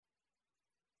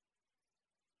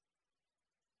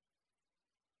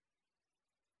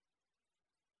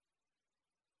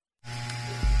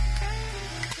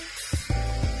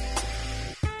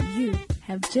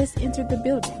have just entered the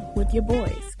building with your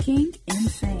boys, King and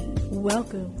Sane.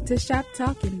 Welcome to Shop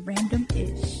Talking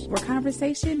Random-ish, where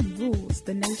conversation rules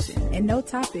the nation and no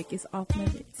topic is off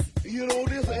limits. You know,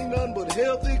 this ain't nothing but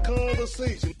healthy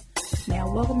conversation.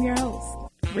 Now welcome your hosts,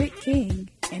 Rick King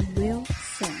and Will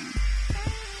Sane.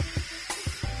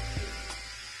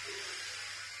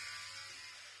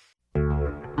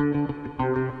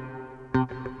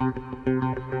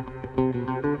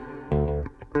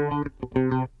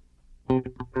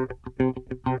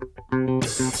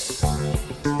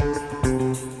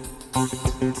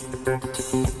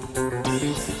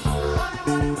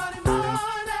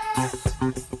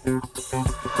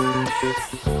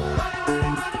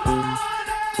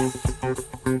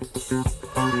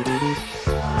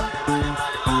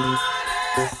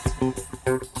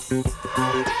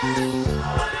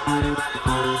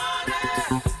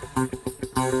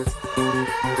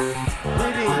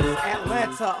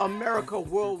 America,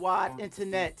 worldwide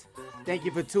internet. Thank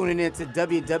you for tuning in to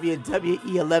WWWE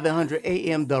 1100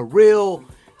 AM The Real.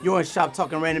 You're in Shop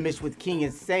Talking Randomish with King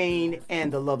and Sane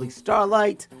and the lovely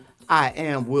Starlight. I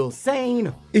am Will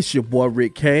Sane. It's your boy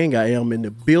Rick King. I am in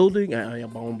the building. I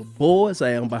am on the boards.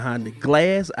 I am behind the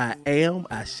glass. I am.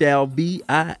 I shall be.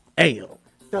 I am.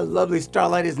 The lovely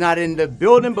Starlight is not in the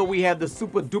building, but we have the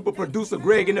super duper producer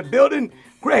Greg in the building.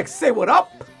 Greg, say what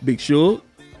up. Big Shug.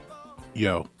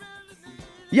 Yo.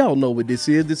 Y'all know what this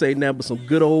is. This ain't nothing but some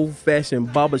good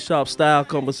old-fashioned barbershop style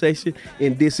conversation.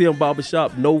 In this here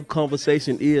barbershop, no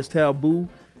conversation is taboo.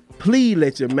 Please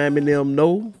let your mammy and them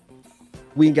know.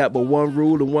 We ain't got but one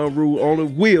rule and one rule only.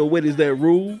 Will, what is that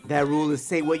rule? That rule is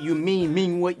say what you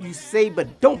mean what you say,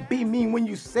 but don't be mean when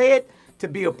you say it. To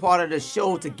be a part of the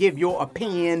show, to give your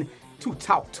opinion, to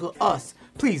talk to us,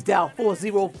 please dial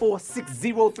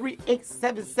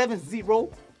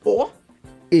 404-603-8770 or...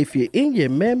 If you're in your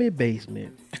mammy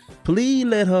basement, please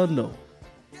let her know.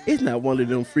 It's not one of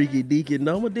them freaky deaky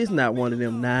numbers. This not one of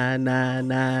them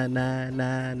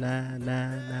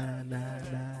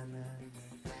 99999999999.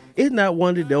 It's not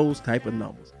one of those type of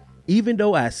numbers. Even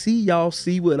though I see y'all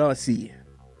see what I see.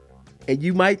 And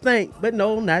you might think, but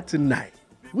no, not tonight.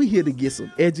 We here to get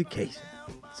some education.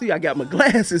 See, I got my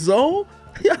glasses on.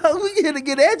 Yo, we here to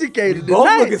get educated tonight.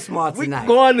 Both looking smart tonight. We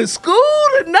going to school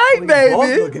tonight, baby.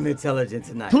 Both looking intelligent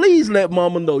tonight. Please let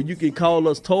mama know you can call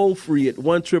us toll free at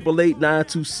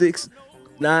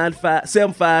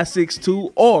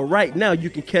 1-888-926-7562, or right now you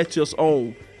can catch us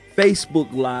on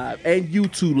Facebook Live and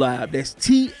YouTube Live. That's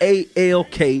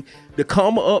TALK, the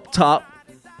comma up top.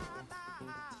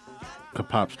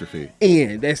 Apostrophe.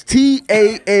 And that's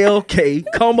TALK,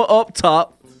 comma up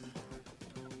top.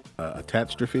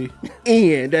 Attachrophe.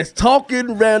 And that's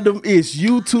Talking Random-ish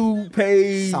YouTube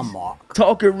page. Some mark.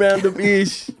 Talking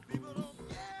Random-ish.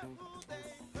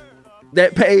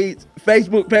 That page,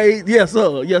 Facebook page. Yes,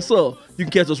 sir. Yes, sir. You can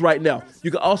catch us right now.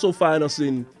 You can also find us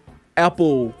in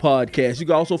Apple Podcasts. You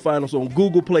can also find us on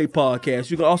Google Play Podcasts.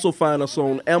 You can also find us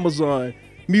on Amazon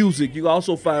Music. You can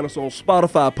also find us on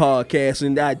Spotify Podcasts.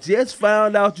 And I just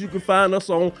found out you can find us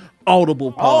on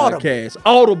Audible Podcast.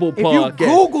 Audible Podcast. If you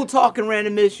Google Talking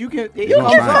Randomish, you can find your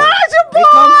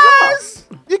boys.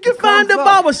 You can find the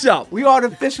barbershop. We are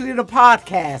officially the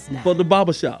podcast now. For the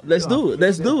barbershop. Let's do it.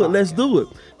 Let's do it. Let's do it.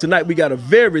 Tonight we got a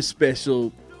very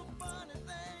special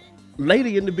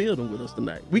lady in the building with us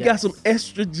tonight. We got some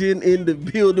estrogen in the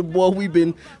building, boy. We've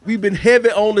been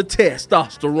heavy on the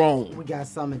testosterone. We got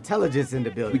some intelligence in the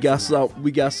building.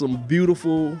 We got some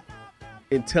beautiful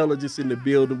intelligence in the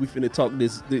building. We finna talk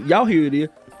this. Y'all hear it here.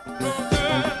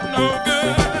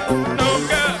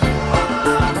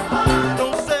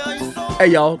 Hey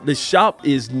y'all, the shop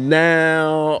is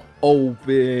now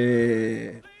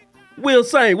open. Will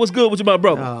Sane, what's good with you, my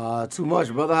brother? Too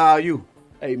much, brother. How are you?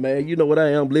 Hey man, you know what I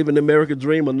am, living the American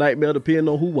dream, a nightmare, depending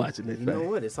on who watching it. You know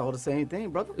what? It's all the same thing,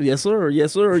 brother. Yes, sir.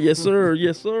 Yes, sir. Yes, sir.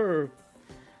 Yes, sir.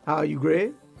 How are you,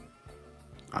 Greg?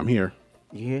 I'm here.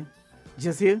 You here?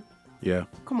 Just here? Yeah.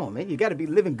 Come on, man. You got to be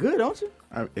living good, don't you?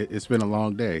 It's been a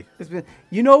long day. It's been.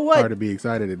 You know what? Hard to be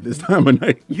excited at this time of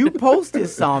night. You posted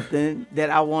something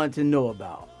that I wanted to know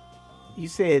about. You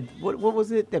said, what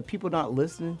was it that people not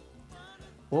listening?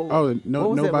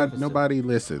 Nobody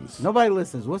listens. Nobody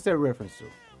listens. What's that reference to?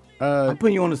 I'm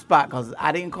putting you on the spot because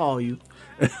I didn't call you.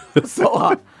 So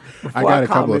I got a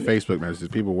couple of Facebook messages.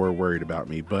 People were worried about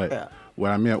me, but what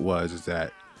I meant is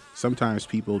that sometimes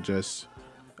people just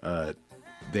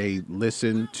they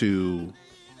listen to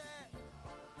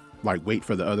wait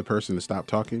for the other person to stop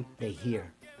talking. They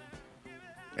hear.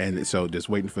 And so just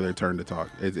waiting for their turn to talk.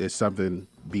 It's something,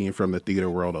 being from the theater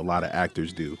world, a lot of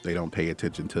actors do. They don't pay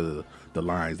attention to the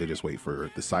lines. They just wait for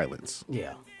the silence.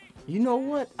 Yeah. You know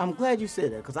what? I'm glad you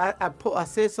said that because I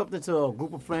said something to a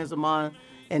group of friends of mine,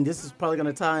 and this is probably going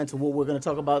to tie into what we're going to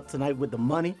talk about tonight with the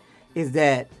money, is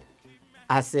that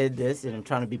I said this, and I'm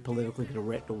trying to be politically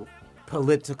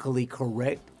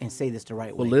correct and say this the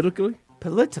right way.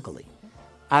 Politically.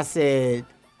 I said,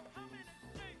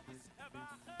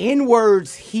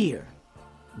 N-words here,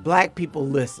 black people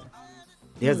listen.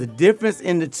 There's a difference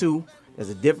in the two. There's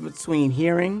a difference between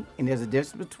hearing, and there's a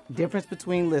difference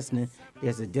between listening.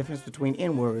 There's a difference between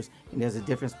N-words, and there's a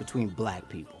difference between black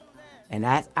people. And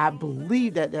I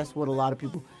believe that's what a lot of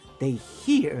people, they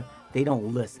hear, they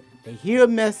don't listen. They hear a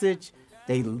message,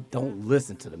 they don't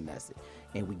listen to the message.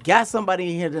 And we got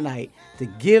somebody in here tonight to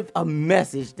give a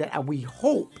message that we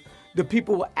hope the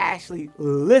people will actually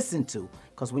listen to.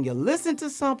 Because when you listen to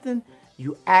something,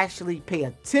 you actually pay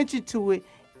attention to it,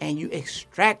 and you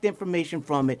extract information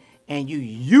from it, and you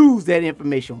use that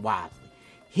information wisely.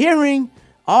 Hearing,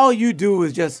 all you do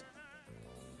is just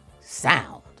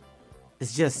sound.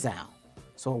 It's just sound.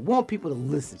 So I want people to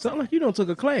listen. Sound like you don't took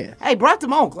a class. Hey, bro, I took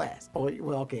my own class. Oh,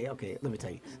 well, okay, let me tell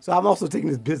you. So I'm also taking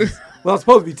this business. Well, I'm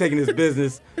supposed to be taking this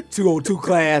business 202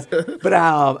 class, but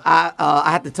I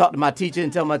have to talk to my teacher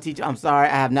and tell my teacher, I'm sorry,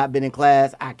 I have not been in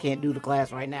class. I can't do the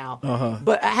class right now.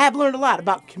 But I have learned a lot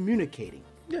about communicating.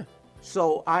 Yeah.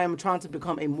 So I am trying to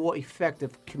become a more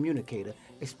effective communicator,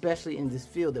 especially in this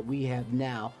field that we have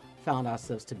now found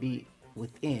ourselves to be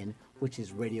within, which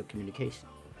is radio communication.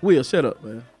 Will, shut up,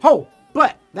 man.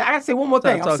 But I gotta say one more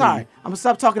thing. I'm sorry. I'm gonna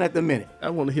stop talking at the minute. I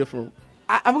want to hear from.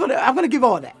 I'm gonna give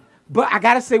all that. But I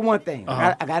gotta say one thing.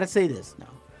 I gotta say this now.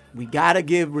 We gotta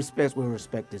give respect where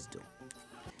respect is due.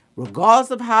 Regardless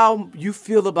of how you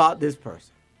feel about this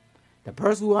person, the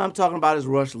person who I'm talking about is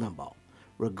Rush Limbaugh.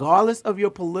 Regardless of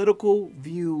your political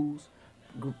views,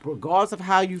 regardless of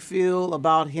how you feel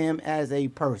about him as a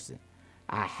person,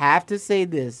 I have to say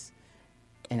this.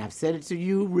 And I've said it to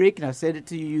you, Rick, and I've said it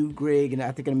to you, Greg, and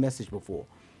I think in a message before.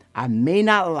 I may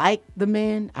not like the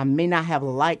man. I may not have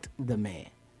liked the man.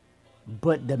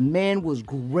 But the man was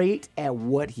great at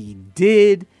what he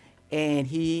did, and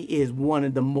he is one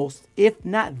of the most, if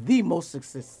not the most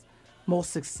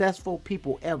successful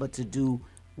people ever to do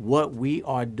what we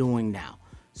are doing now.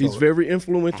 So he's very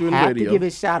influential in radio. I have to give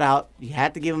his shout out. You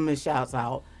have to give him his shouts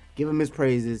out, give him his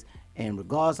praises. And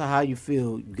regardless of how you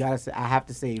feel, you gotta say, I have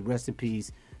to say rest in peace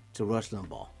to Rush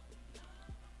Limbaugh.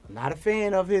 I'm not a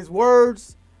fan of his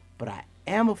words, but I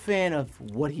am a fan of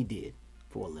what he did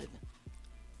for a living.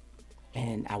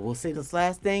 And I will say this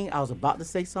last thing. I was about to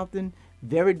say something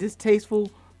very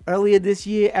distasteful earlier this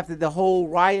year after the whole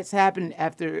riots happened,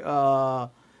 after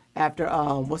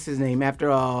what's his name? After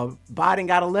Biden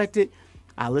got elected.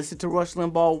 I listened to Rush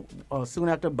Limbaugh soon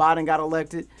after Biden got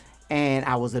elected. And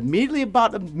I was immediately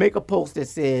about to make a post that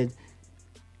said,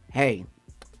 hey,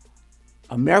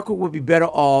 America would be better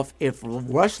off if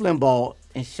Rush Limbaugh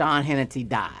and Sean Hannity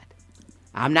died.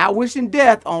 I'm not wishing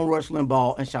death on Rush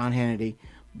Limbaugh and Sean Hannity,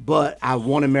 but I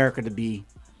want America to be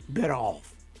better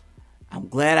off. I'm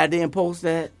glad I didn't post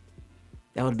that.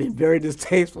 That would have been very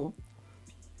distasteful.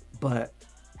 But,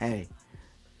 hey.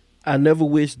 I never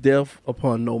wish death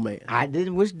upon no man. I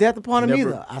didn't wish death upon him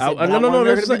either.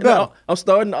 I said, no. I'm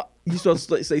starting. You supposed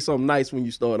to say something nice when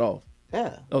you start off.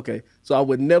 Yeah. Okay. So I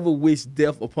would never wish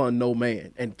death upon no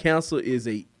man. And cancer is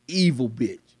a evil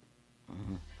bitch.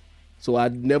 Mm-hmm. So I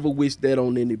never wish that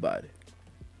on anybody.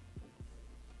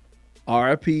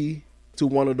 R.I.P. to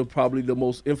one of probably the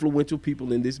most influential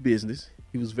people in this business.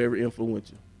 He was very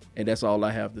influential. And that's all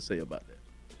I have to say about that.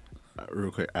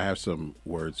 Real quick, I have some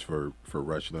words for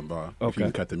Rush Limbaugh. Okay. If you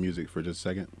can cut the music for just a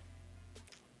second.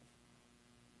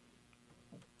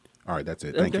 All right, that's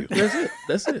it. Thank you.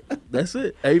 That's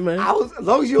it. Amen. As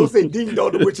long as you don't say ding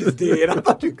dong, the witch is dead. I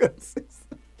thought you could say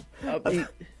something.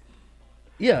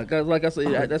 Yeah, cause like I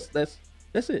said,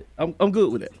 that's it. I'm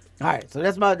good with that. All right, so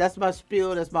that's my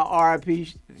spiel. That's my RIP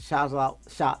shout out.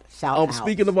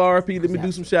 Speaking of RIP, let me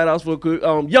do some shout outs for quick.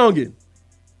 Youngin.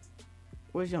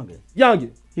 Where's Youngin?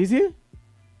 Youngin. He's here?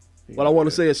 Well, I want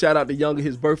to say a shout out to Youngin.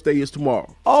 His birthday is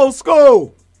tomorrow. Old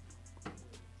school.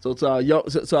 So to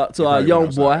our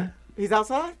young boy. He's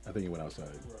outside? I think he went outside.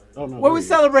 Oh, no, where we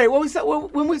celebrate? When we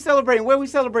celebrating? Where we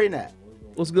celebrating at?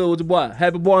 What's good with your boy?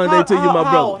 Happy born day to you, my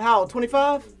brother. How old?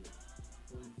 25?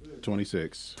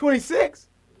 26. 26?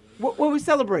 What we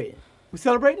celebrating? We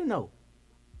celebrating? No.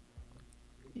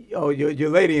 Oh, your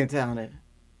lady in town there.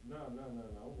 No. I'm going down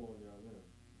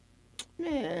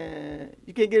there. Man,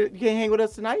 you can't hang with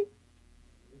us tonight?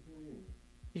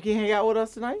 You can't hang out with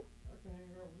us tonight? I can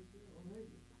hang out with you.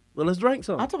 Well, let's drink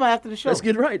some. I'm talking about after the show. Let's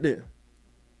get right there.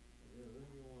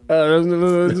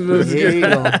 Here you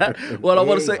go. Well, I Here want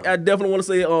to you say, go. I definitely want to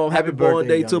say happy born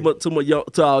birthday, day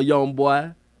to our young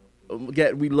boy.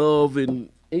 We love and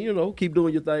keep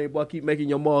doing your thing, boy. Keep making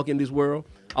your mark in this world.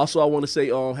 Also, I want to say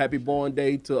happy born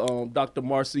day to Dr.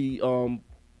 Marcy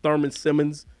Thurman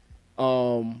Simmons.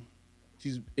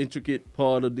 She's an intricate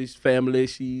part of this family.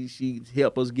 She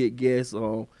helped us get guests.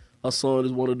 Her son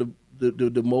is one of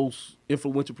the most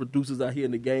influential producers out here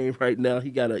in the game right now. He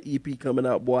got an EP coming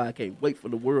out, boy. I can't wait for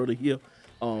the world to hear.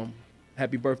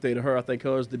 Happy birthday to her. I think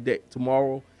hers the day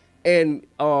tomorrow. And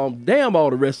damn all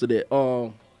the rest of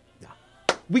that.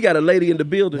 We got a lady in the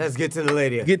building. Let's get to the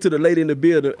lady. Get to the lady in the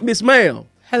building. Miss Ma'am.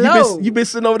 Hello. You been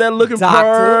sitting over there looking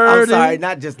Doctor. I'm pretty. sorry,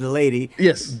 not just the lady.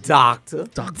 Yes. Doctor.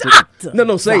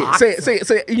 No, say it. Say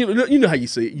it. You know how you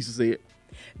say it. You used to say it.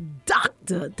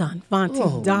 Dr.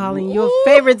 Donvanti, darling, your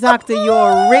favorite doctor, you're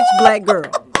a rich black girl.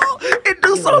 It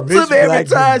do something to me every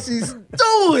time she's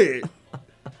doing.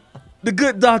 The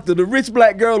good doctor, the rich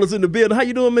black girl is in the building. How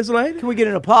you doing, Miss Lady? Can we get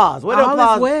an applause? What All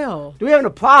applause? is well. Do we have an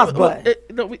applause button?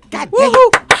 No, we, God dang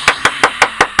Woo-hoo. it.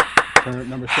 Turn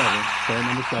number 7. Turn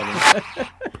number 7.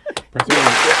 Press it.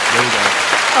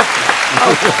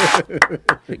 There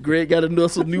you go. Greg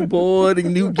got some new board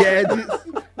and new gadgets.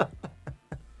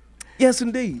 Yes,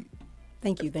 indeed.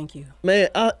 Thank you. Man,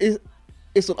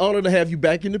 it's an honor to have you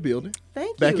back in the building. Thank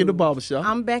you. Back in the barbershop.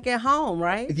 I'm back at home,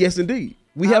 right? Yes, indeed.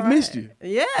 We have missed you.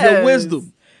 Yes. Your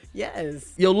wisdom,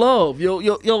 Yes. your love,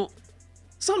 your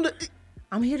something.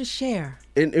 I'm here to share.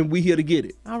 And we here to get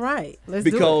it. All right. Let's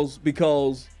do it.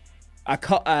 Because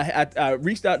I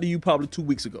reached out to you probably 2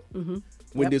 weeks ago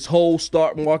when Yep. this whole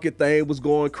stock market thing was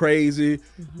going crazy.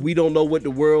 We don't know what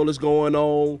the world is going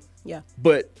on. Yeah.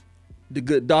 But the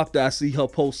good doctor, I see her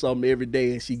post something every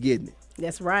day and she getting it.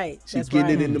 That's right. She's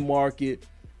getting it in the market.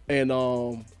 And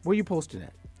Where you posted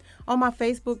that? on my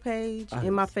Facebook page,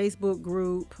 in my Facebook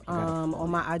group, on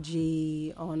my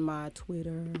IG, on my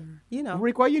Twitter,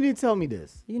 Rick, why you didn't tell me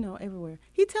this? everywhere.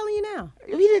 He telling you now.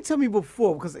 You didn't tell me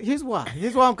before, because here's why.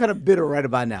 Here's why I'm kind of bitter right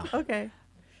about now. Okay.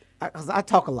 Because I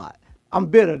talk a lot. I'm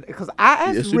bitter because I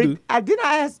asked Yes, you Rick. do.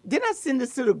 Didn't I send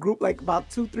this to the group like about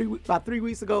 3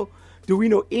 weeks ago? Do we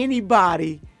know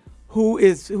anybody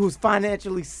who's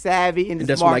financially savvy in this and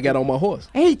that's market? when I got on my horse.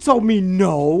 And he told me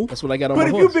no. That's what I got on but my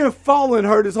if horse. you've been following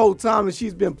her this whole time and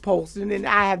she's been posting and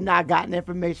I have not gotten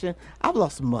information, I've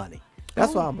lost money.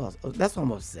 That's why I'm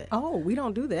upset. Oh, we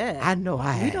don't do that. I know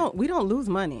I have. We don't lose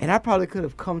money. And I probably could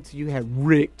have come to you had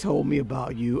Rick told me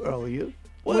about you earlier.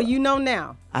 well, you know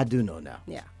now. I do know now.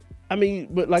 Yeah. I mean,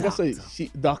 but like I say,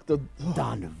 Dr.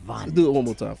 Don Devon. Do it one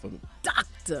more time for me.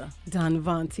 Dr.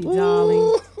 Donvanti,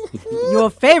 darling. Your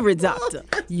favorite doctor.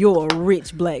 You're a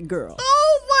rich black girl.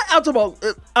 Oh my! I'm talking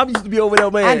about. I used to be over there, I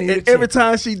man. need to And every check.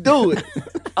 time she do it,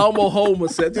 I'm gonna hold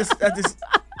myself. I just.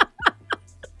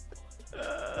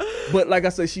 But like I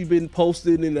said, she been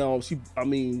posting and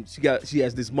she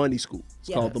has this money school. It's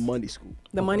called Yes. the Money School.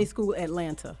 The Money School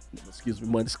Atlanta. Excuse me,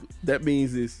 Money School. That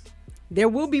means it's. There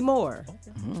will be more.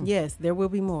 Yes, there will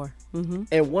be more. Mm-hmm.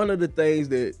 And one of the things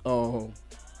that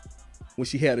when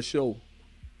she had a show,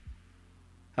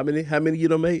 how many you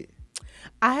done made?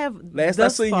 I have Last I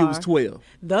seen you was 12.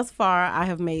 Thus far, I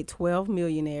have made 12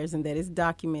 millionaires, and that is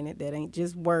documented. That ain't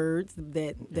just words.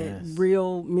 That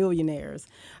real millionaires.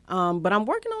 But I'm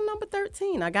working on number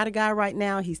 13. I got a guy right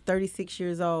now. He's 36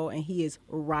 years old, and he is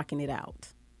rocking it out.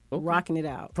 Okay. Rocking it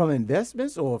out. From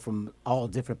investments or from all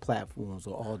different platforms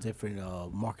or all different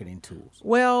marketing tools?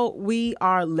 Well, we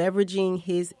are leveraging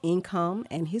his income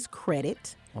and his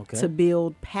credit to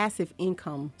build passive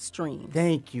income streams.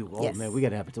 Thank you. Oh Yes. man, we're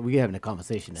having a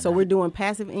conversation tonight. So we're doing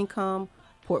passive income,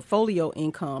 portfolio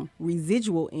income,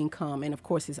 residual income, and of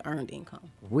course his earned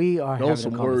income. we are Those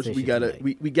having some a words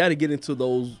conversation we gotta get into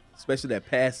those, especially that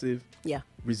passive, Yeah,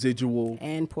 residual,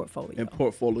 and portfolio. and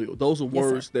portfolio. Those are Yes,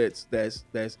 sir. words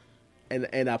that's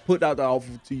and I put out the offer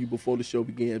to you before the show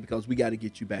began because we got to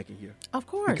get you back in here. Of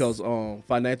course. Because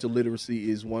financial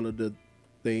literacy is one of the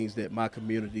things that my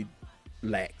community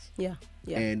lacks. yeah.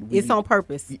 and It's on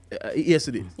purpose. Yes,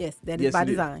 it is. Yes, that is Yes, by it is.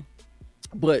 design.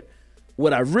 But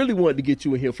what I really wanted to get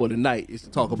you in here for tonight is to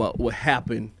talk about what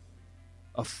happened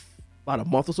about a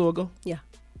month or so ago. Yeah.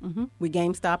 We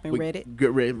GameStop and Reddit.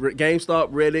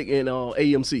 GameStop, Reddit, and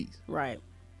AMC's. Right.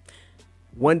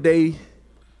 One day,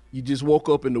 you just woke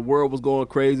up and the world was going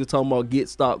crazy talking about get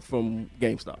stock from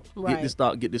GameStop. Right. Get this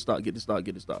stock, get this stock, get this stock,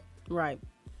 get this stock. Right.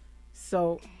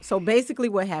 So basically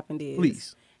what happened is,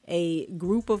 Please. a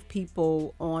group of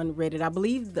people on Reddit. I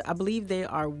believe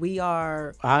we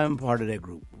are. I'm part of that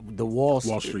group. The Wall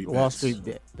Street Bets.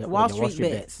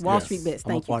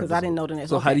 Thank you, because I didn't know the name.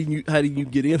 So how do you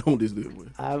get in on this deal?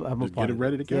 I'm a Get part a of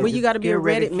Reddit account. Well, you got to be a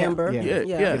Reddit member. Yeah.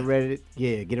 Yeah. Get a Reddit.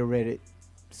 Yeah, get a Reddit.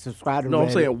 Subscribe to Reddit. No,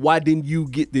 I'm saying, why didn't you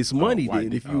get this money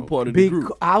then if you were part of the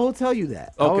group? I will tell you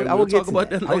that. Okay, I will we'll talk about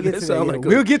that later.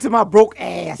 We'll get to my broke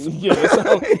ass. Yeah,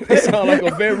 that sounds like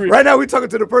a very... Right now, we're talking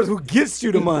to the person who gets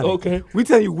you the money. Okay. We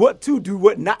tell you what to do,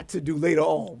 what not to do later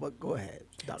on. But go ahead.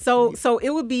 So it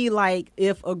would be like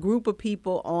if a group of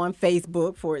people on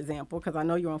Facebook, for example, because I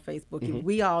know you're on Facebook, if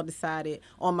we all decided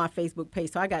on my Facebook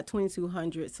page, so I got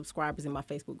 2,200 subscribers in my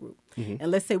Facebook group,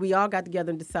 and let's say we all got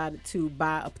together and decided to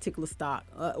buy a particular stock,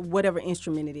 whatever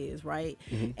instrument it is, right?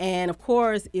 And of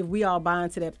course, if we all buy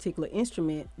into that particular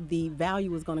instrument, the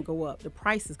value is going to go up, the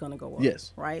price is going to go up.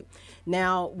 Yes. Right?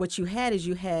 Now, what you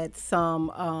had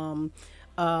some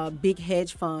big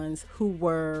hedge funds who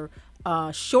were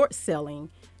short selling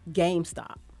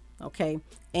GameStop. Okay.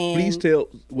 And Please tell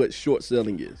what short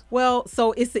selling is. well,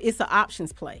 so it's an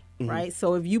options play, right?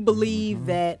 So if you believe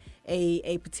that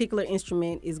a particular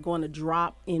instrument is going to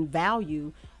drop in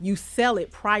value, you sell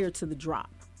it prior to the drop,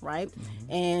 right?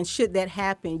 And should that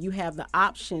happen, you have the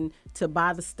option to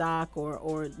buy the stock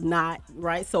or not,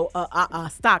 right? So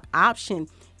a stock option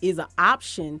is an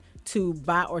option to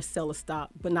buy or sell a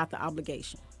stock, but not the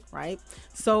obligation. Right.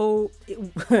 So,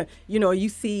 you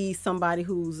see somebody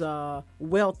who's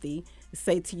wealthy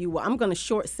say to you, well, I'm going to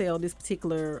short sell this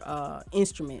particular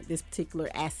instrument, this particular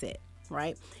asset.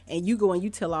 Right. And you go and you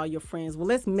tell all your friends, well,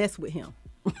 let's mess with him.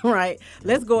 Right.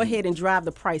 Let's go ahead and drive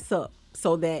the price up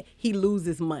so that he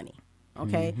loses money.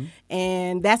 Okay.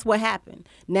 And that's what happened.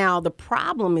 Now, the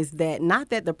problem is that not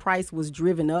that the price was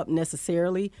driven up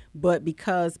necessarily, but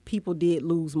because people did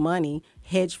lose money,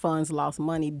 hedge funds lost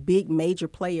money, big major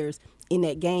players in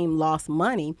that game lost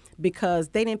money because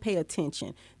they didn't pay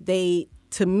attention. They,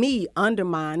 to me,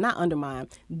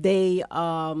 they,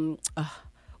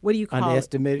 what do you call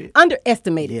Underestimated? it?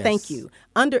 Underestimated. Yes. Thank you.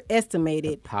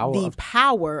 Underestimated the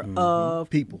power of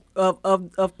people.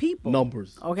 Of people.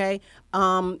 Numbers. Okay.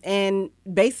 And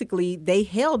basically they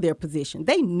held their position.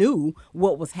 They knew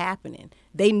what was happening.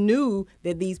 They knew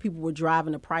that these people were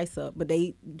driving the price up, but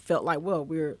they felt like, well,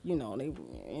 we're,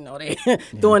 they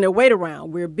throwing their weight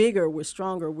around. We're bigger, we're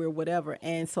stronger, we're whatever.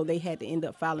 And so they had to end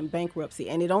up filing bankruptcy.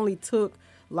 And it only took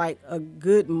like a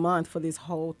good month for this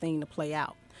whole thing to play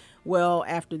out. Well,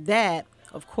 after that,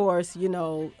 of course,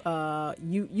 you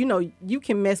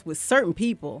can mess with certain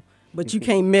people, but you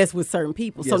can't mess with certain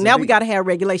people. So now we got to have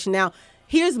regulation. Now,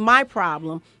 here's my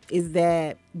problem is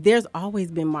that there's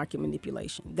always been market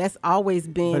manipulation. That's always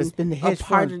been, a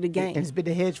part of the game. And it's been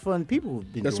the hedge fund people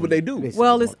who've been That's doing what they it, do. basically.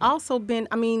 Well, it's also been,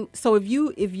 so if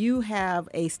you have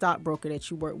a stockbroker that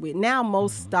you work with, now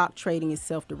most stock trading is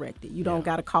self-directed. You don't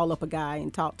got to call up a guy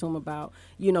and talk to him about,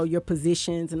 your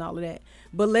positions and all of that.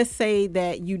 But let's say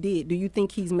that you did. Do you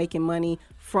think he's making money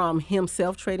from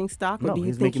himself trading stock? Or No, do you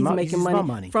he's think making he's making my money,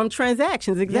 money. from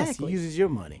transactions? Yes, Exactly. he uses your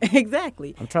money.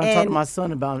 Exactly. I'm trying to talk to my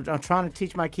son about I'm trying to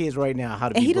teach my kids right now how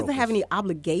to And be he doesn't brokers. have any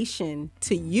obligation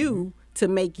to you to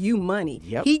make you money.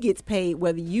 Yep. He gets paid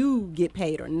whether you get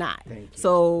paid or not. Thank you.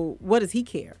 So what does he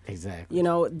care? Exactly.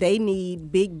 They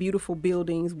need big, beautiful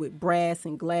buildings with brass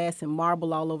and glass and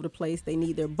marble all over the place. They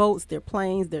need their boats, their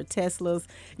planes, their Teslas.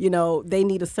 They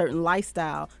need a certain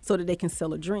lifestyle so that they can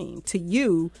sell a dream. To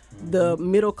you, the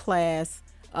middle class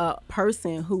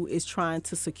person who is trying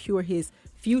to secure his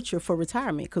future for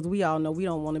retirement, because we all know we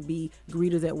don't want to be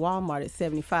greeters at Walmart at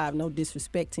 75. No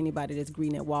disrespect to anybody that's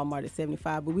greeting at Walmart at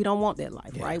 75, but we don't want that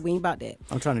life, right? We ain't about that.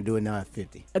 I'm trying to do it now at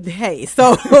 50. Hey,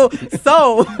 so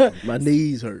My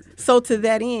knees hurt. so to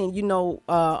that end,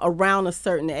 around a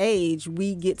certain age,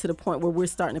 we get to the point where we're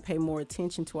starting to pay more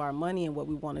attention to our money and what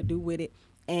we want to do with it.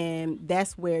 And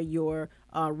that's where your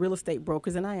real estate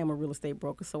brokers, and I am a real estate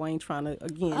broker, so I ain't trying to,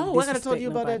 again, Oh, I got to disrespect talk to you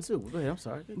about nobody. that too. Go ahead. I'm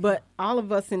sorry. But all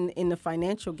of us in the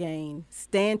financial game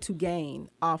stand to gain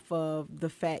off of the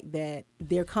fact that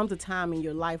there comes a time in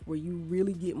your life where you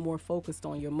really get more focused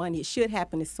on your money. It should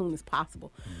happen as soon as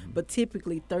possible. But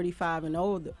typically 35 and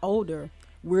older,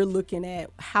 we're looking at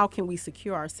how can we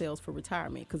secure ourselves for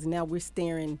retirement, because now we're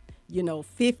staring,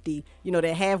 50, that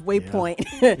halfway point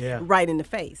right in the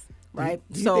face. Right.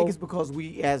 Do you think it's because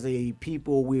we, as a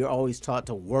people, we are always taught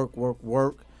to work,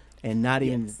 and not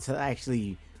even to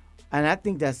actually? And I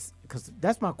think that's because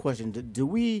that's my question.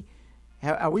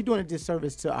 Are we doing a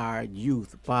disservice to our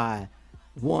youth by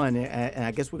one? And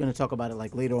I guess we're going to talk about it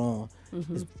like later on.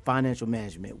 Is financial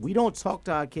management. We don't talk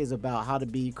to our kids about how to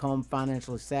become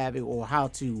financially savvy or how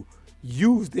to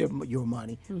use your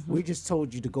money. We just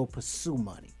told you to go pursue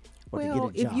money. Or to Well,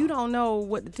 get a job, if you don't know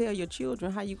what to tell your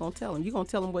children, how you going to tell them? You're going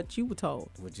to tell them what you were told.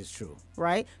 which is true.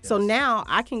 Right? So now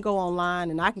I can go online,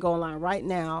 and I can go online right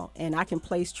now, and I can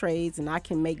place trades, and I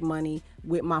can make money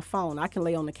with my phone. I can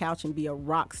lay on the couch and be a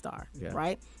rock star,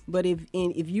 right? But if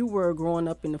you were growing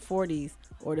up in the 40s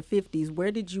or the 50s,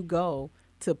 where did you go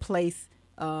to place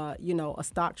a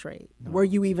stock trade? No. Were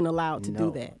you even allowed to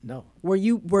do that? No. Were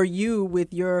you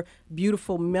with your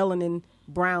beautiful melanin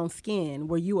brown skin,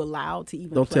 were you allowed to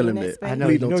even play in that space? I know.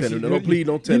 Please don't tell him that. Please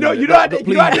don't tell him that. You know I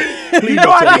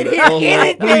didn't hear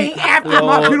anything after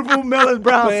my beautiful melon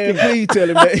brown skin. Please tell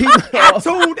him that. I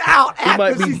tuned out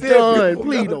after she said done. beautiful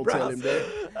Please melon don't brown tell him skin.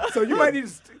 that. So you might need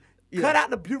to cut out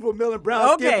the beautiful melon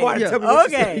brown skin part and tell me what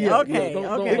you said. Don't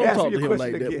talk to him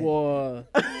like that, boy.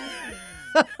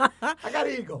 I got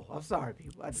an ego. I'm sorry,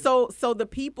 people. So the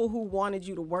people who wanted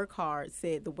you to work hard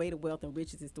said the way to wealth and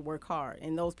riches is to work hard,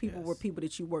 and those people were people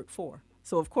that you work for.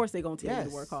 So of course they're gonna tell you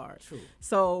to work hard. True.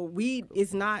 So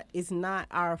it's not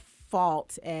our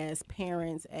fault as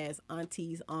parents, as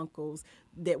aunties, uncles,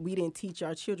 that we didn't teach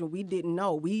our children. We didn't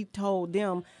know. We told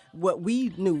them what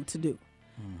we knew to do.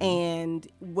 And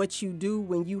what you do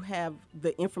when you have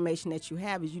the information that you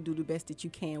have is you do the best that you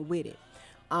can with it.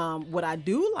 What I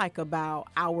do like about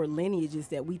our lineage is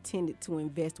that we tended to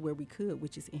invest where we could,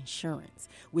 which is insurance,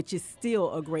 which is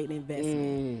still a great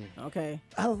investment. Okay.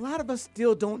 A lot of us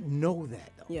still don't know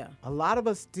that, though. Yeah. A lot of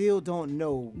us still don't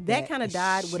know that kind of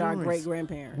died with our great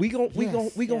grandparents. We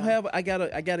gonna have. I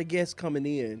got a guest coming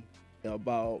in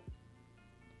about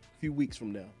a few weeks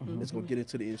from now. That's gonna get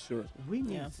into the insurance. We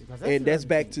need and that's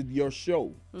back to your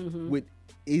show with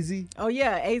Izzy. Oh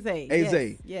yeah,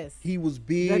 Aze. Yes. He was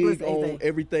big on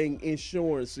everything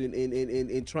insurance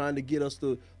and trying to get us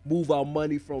to move our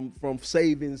money from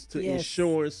savings to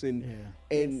insurance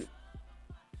and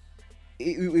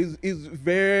it's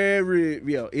very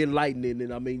enlightening,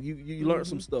 and I mean you learn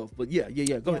some stuff. But go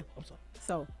ahead. I'm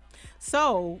sorry.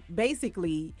 So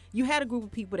basically, you had a group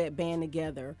of people that band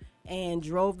together and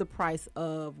drove the price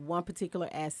of one particular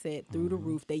asset through the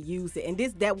roof. They used it, and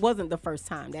that wasn't the first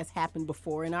time. That's happened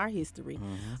before in our history.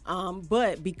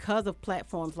 But because of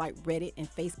platforms like Reddit and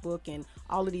Facebook and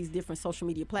all of these different social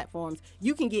media platforms,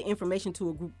 you can get information to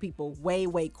a group of people way,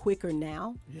 way quicker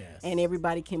now. Yes. And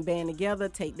everybody can band together,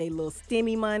 take their little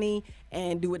stimmy money,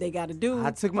 and do what they got to do.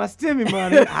 I took my stimmy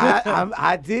money.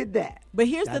 I did that. But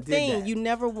here's the thing. You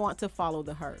never want to follow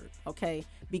the herd, okay?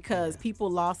 Because people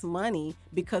lost money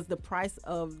because the price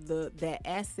of that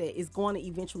asset is going to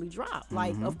eventually drop.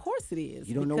 Like, of course it is.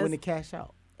 You don't know when to cash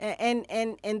out.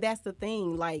 And that's the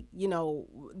thing. Like,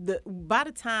 by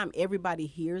the time everybody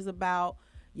hears about,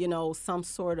 some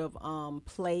sort of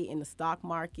play in the stock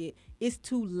market, it's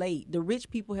too late. The rich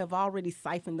people have already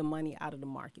siphoned the money out of the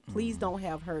market. Please don't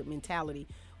have herd mentality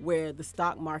where the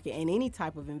stock market and any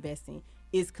type of investing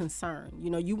is concerned.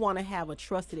 You want to have a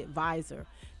trusted advisor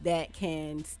that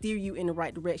can steer you in the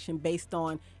right direction based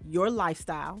on your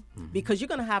lifestyle, because you're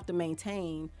going to have to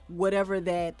maintain whatever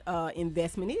that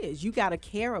investment is. You got to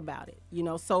care about it.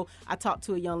 So I talked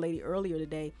to a young lady earlier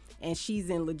today, and she's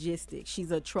in logistics.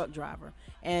 She's a truck driver.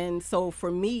 And so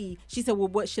for me, she said, well,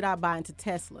 what should I buy into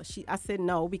Tesla? I said,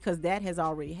 no, because that has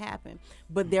already happened.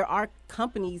 But there are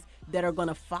companies that are going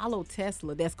to follow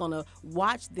Tesla, that's going to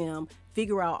watch them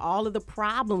figure out all of the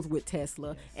problems with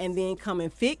Tesla and then come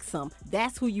and fix them.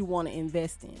 That's who you want to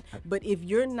invest in. But if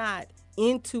you're not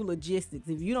into logistics,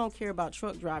 if you don't care about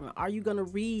truck driving, are you going to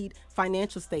read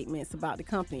financial statements about the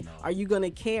company? No. Are you going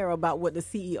to care about what the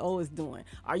CEO is doing?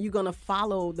 Are you going to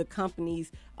follow the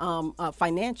company's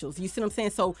financials? You see what I'm saying?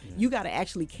 So you got to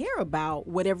actually care about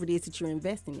whatever it is that you're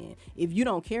investing in. If you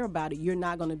don't care about it, you're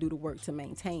not going to do the work to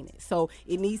maintain it. So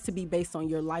it needs to be based on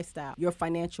your lifestyle, your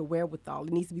financial wherewithal.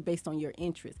 It needs to be based on your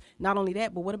interests. Not only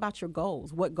that, but what about your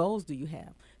goals? What goals do you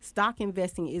have? Stock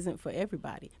investing isn't for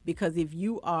everybody, because if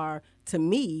you are, to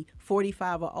me,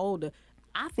 45 or older,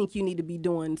 I think you need to be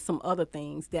doing some other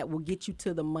things that will get you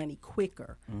to the money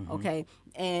quicker, okay?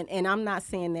 And I'm not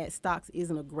saying that stocks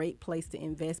isn't a great place to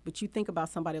invest, but you think about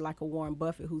somebody like a Warren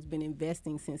Buffett who's been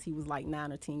investing since he was like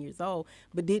 9 or 10 years old,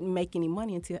 but didn't make any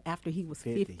money until after he was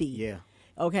 50. Yeah.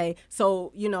 Okay,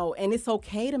 so, and it's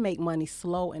okay to make money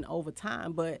slow and over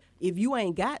time, but if you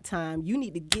ain't got time, you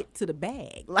need to get to the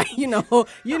bag. Like, you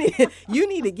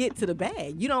need to get to the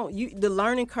bag. The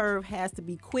learning curve has to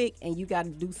be quick, and you got to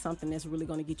do something that's really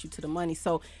going to get you to the money.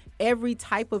 So every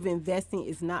type of investing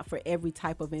is not for every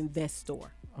type of investor.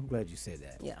 I'm glad you said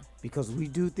that. Yeah. Because we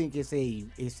do think it's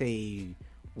a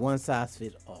one size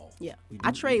fits all. Yeah.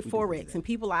 I trade Forex, and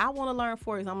people I want to learn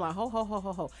Forex. I'm like,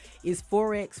 ho. Is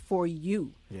Forex for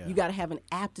you? Yeah. You got to have an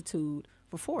aptitude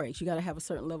for Forex. You got to have a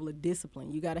certain level of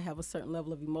discipline. You got to have a certain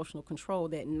level of emotional control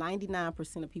that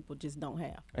 99% of people just don't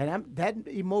have. And that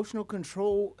emotional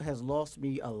control has lost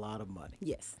me a lot of money.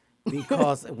 Yes.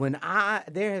 Because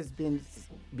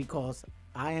because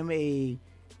I am a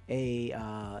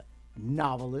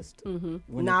novelist.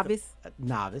 Mm-hmm. Novice?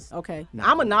 Novice. Okay.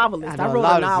 I'm a novelist. I wrote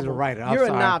a novel. Writer. You're a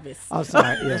novice. I'm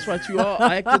sorry. That's right. You are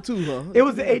actor too, huh? It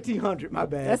was the 1800. My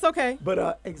bad. That's okay.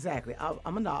 But exactly,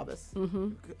 I'm a novice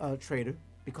trader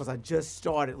because I just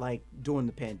started during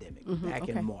the pandemic back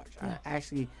in March. Yeah.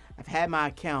 I've had my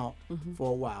account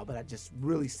for a while, but I just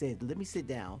really said, let me sit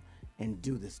down and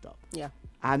do this stuff. Yeah.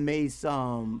 I made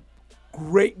some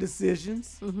great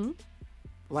decisions.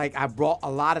 Like I brought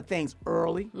a lot of things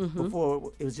early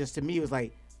before it was just to me. It was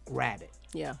like, grab it.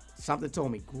 Yeah. Something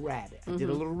told me, grab it. I did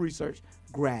a little research,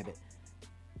 grab it.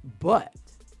 But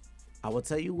I will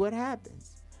tell you what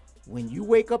happens. When you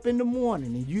wake up in the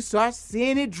morning and you start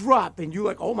seeing it drop and you're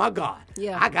like, oh my God,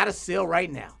 I got to sell right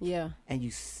now. Yeah. And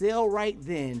you sell right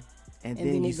then, and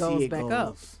then you see it back goes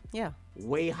up. Yeah.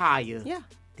 way higher Yeah.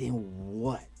 than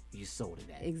what you sold it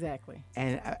at. Exactly.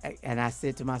 And I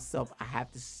said to myself, I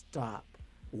have to stop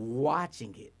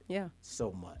watching it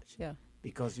so much. Yeah.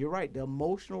 Because you're right, the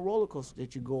emotional roller coaster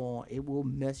that you go on, it will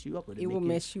mess you up. It will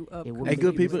mess you up. Hey,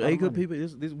 good people.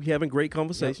 We having great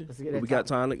conversation. Yep, we got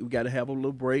time. We got to have a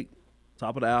little break.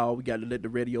 Top of the hour, we got to let the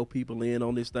radio people in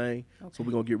on this thing. Okay. So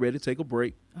we're gonna get ready to take a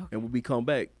break, and when we come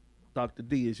back, Dr.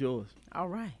 D is yours. All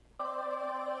right.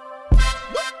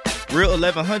 Real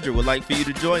 1100 would like for you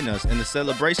to join us in the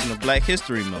celebration of Black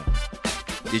History Month.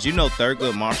 Did you know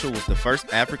Thurgood Marshall was the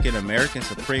first African-American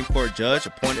Supreme Court judge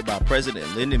appointed by President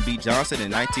Lyndon B. Johnson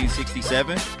in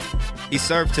 1967? He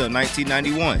served till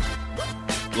 1991.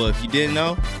 Well, if you didn't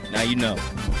know, now you know.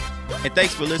 And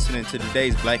thanks for listening to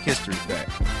today's Black History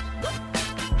Fact.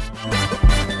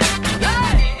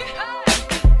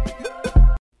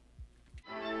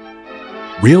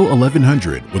 Real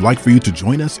 1100 would like for you to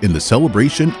join us in the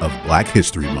celebration of Black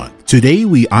History Month. Today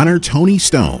we honor Toni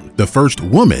Stone, the first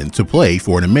woman to play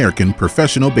for an American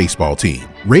professional baseball team.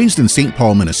 Raised in St.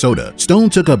 Paul, Minnesota,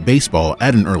 Stone took up baseball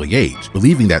at an early age,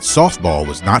 believing that softball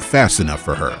was not fast enough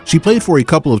for her. She played for a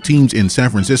couple of teams in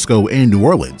San Francisco and New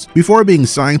Orleans before being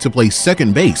signed to play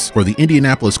second base for the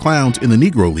Indianapolis Clowns in the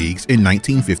Negro Leagues in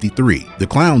 1953. The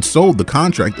Clowns sold the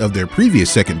contract of their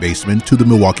previous second baseman to the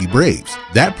Milwaukee Braves.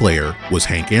 That player was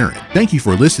Hank Aaron. Thank you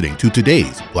for listening to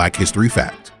today's Black History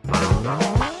Fact.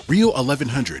 Real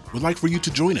 1100 would like for you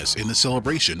to join us in the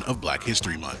celebration of Black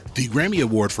History Month. The Grammy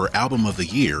Award for Album of the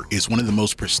Year is one of the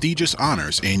most prestigious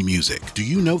honors in music. Do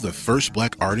you know the first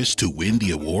Black artist to win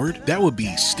the award? That would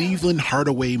be Stephen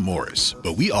Hardaway Morris,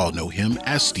 but we all know him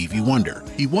as Stevie Wonder.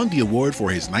 He won the award for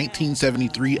his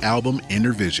 1973 album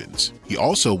Inner Visions. He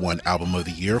also won Album of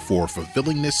the Year for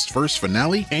Fulfillingness' First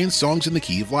Finale and Songs in the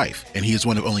Key of Life, and he is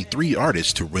one of only 3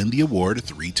 artists to win the award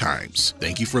 3 times.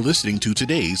 Thank you for listening to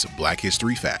today's Black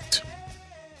History Fact.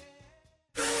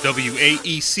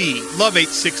 WAEC Love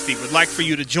 860 would like for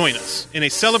you to join us in a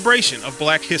celebration of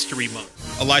Black History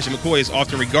Month. Elijah McCoy is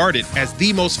often regarded as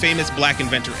the most famous black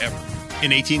inventor ever. In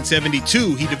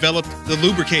 1872, he developed the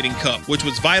lubricating cup, which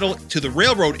was vital to the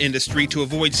railroad industry to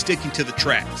avoid sticking to the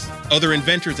tracks. Other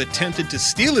inventors attempted to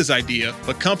steal his idea,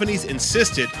 but companies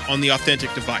insisted on the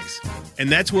authentic device.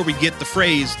 And that's where we get the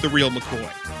phrase, the real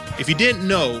McCoy. If you didn't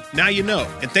know, now you know.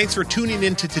 And thanks for tuning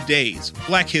in to today's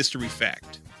Black History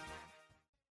Fact.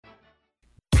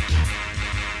 You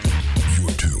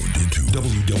are tuned into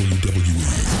WWE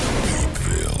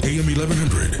AM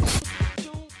 1100.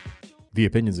 The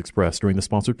opinions expressed during the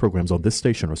sponsored programs on this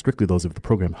station are strictly those of the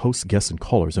program hosts, guests, and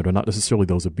callers and are not necessarily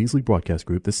those of Beasley Broadcast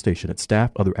Group, this station, its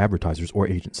staff, other advertisers, or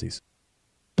agencies.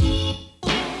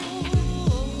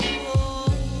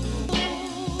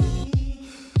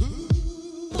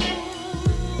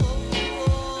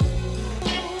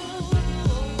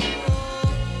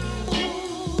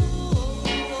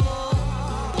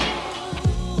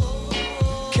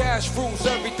 Cash rules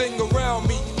everything around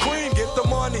me. Cream, get the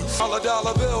money.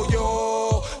 $1 bill,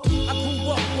 yo. I grew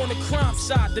up on the crime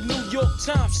side, the New York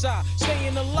Times side.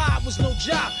 Staying alive was no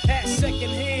job, had second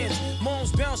hands.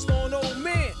 Moms bounced on old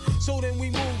man. So then we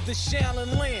moved to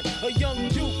Shaolin Land. A young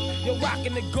youth, you're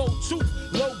rocking the gold tooth,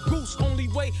 low goose. loose. Only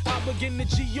way I begin to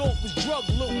G-York was drug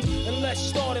loot. And let's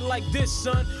start it like this,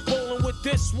 son. Rolling with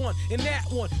this one and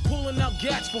that one. Pulling out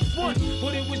gats for fun.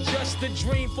 But it was just a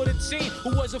dream for the teen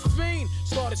who was a fiend.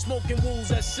 Started smoking wools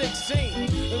at 16.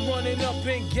 And running up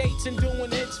in gates and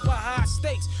doing hits for high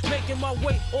stakes. Making my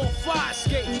way on fire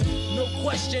skates. No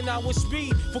question I was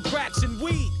speed for cracks and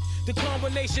weed. The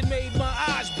combination made my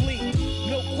eyes bleed.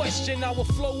 No question I would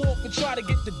flow off and try to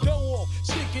get the dough off.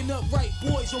 Sticking up right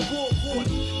boys on board.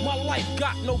 My life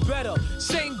got no better.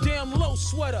 Same damn low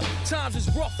sweater. Times is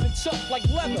rough and tough like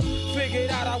leather.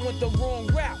 Figured out I went the wrong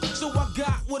route. So I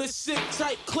got with a sick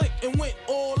tight click and went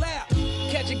all out.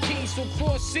 Catching keys from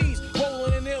cross seas.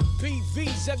 Rolling in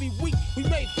MPVs. Every week we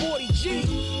made 40 G.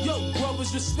 Yo,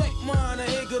 brothers, respect mine. I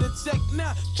ain't gonna take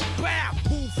now. Bow.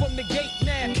 Move from the gate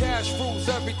now. Cash rules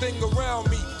everything around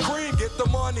me. Cream, get the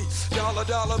money. Dollar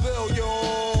bill, yo.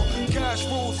 Cash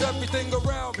rules everything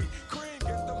around me. Cream,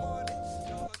 get the money.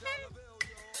 Dollar bill,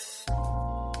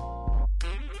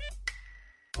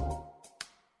 yo.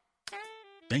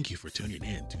 Thank you for tuning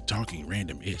in to Talking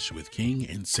Random-ish with King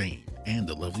Insane and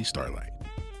the lovely Starlight.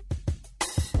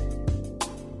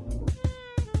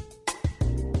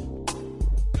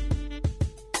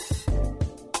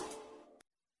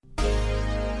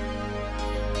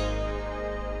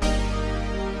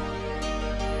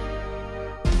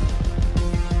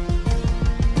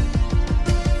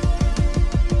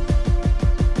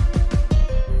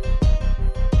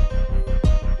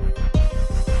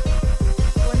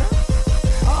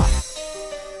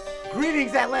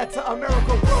 Atlanta,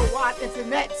 America, worldwide,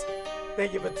 internet.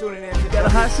 Thank you for tuning in. Got a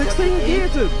hot 16 gear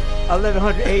too.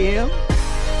 1100 a.m.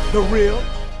 The Real.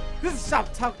 This is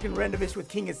Shop Talking Randomish with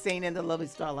King Insane and the lovely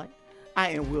Starlight. I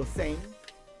am Will Sane.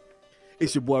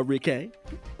 It's your boy Rick Kane.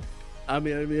 I'm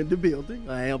in the building.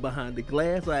 I am behind the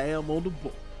glass. I am on the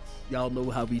board. Y'all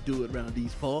know how we do it around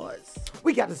these parts.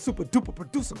 We got the super duper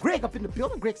producer Greg up in the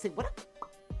building. Greg say what up?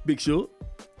 Big Short.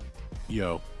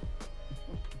 Yo.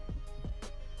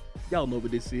 Y'all know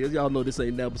what this is. Y'all know this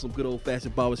ain't never some good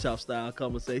old-fashioned barbershop style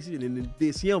conversation. And in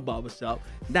this here barbershop,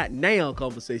 not now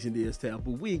conversation this time,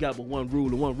 but we ain't got but one rule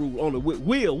and one rule only.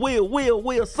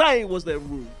 Will Sane was that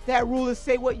rule. That rule is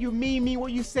say what you mean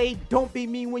what you say. Don't be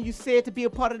mean when you say it. To be a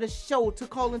part of the show, to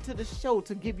call into the show,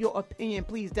 to give your opinion,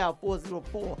 please dial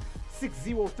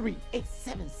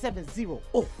 404-603-8770.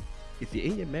 Oh. If you're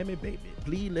in your mammy, baby,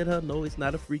 please let her know it's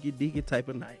not a freaky deaky type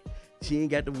of night. She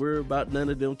ain't got to worry about none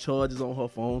of them charges on her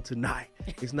phone tonight.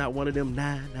 It's not one of them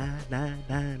 9.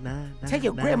 Tell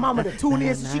your grandmama to tune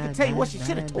in so she can tell you what she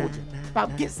should have told you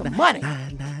about getting some money.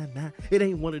 It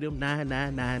ain't one of them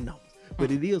 999 numbers, but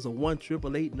it is a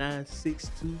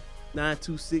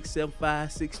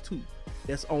 1-888-962-926-7562.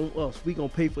 That's on us. We gonna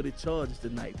pay for the charges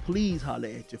tonight. Please holler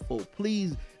at your folk.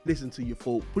 Please listen to your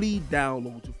folk. Please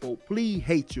download your folk. Please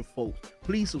hate your folks.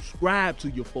 Please subscribe to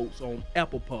your folks on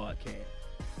Apple Podcasts,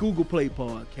 Google Play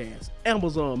Podcast,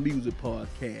 Amazon Music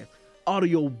Podcast,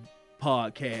 Audio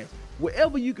Podcast,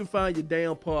 wherever you can find your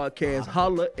damn podcast,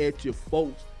 holler at your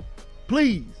folks.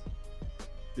 Please,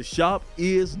 the shop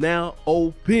is now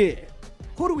open.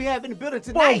 Who do we have in the building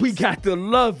tonight? Oh, we got the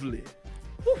lovely.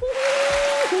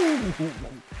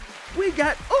 We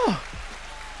got,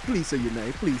 please say your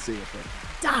name. Please say it for me.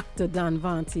 Dr.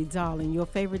 Donvanti, darling, your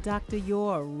favorite doctor,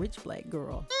 you're a rich black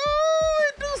girl.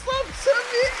 Do something to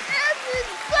me every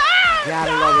time.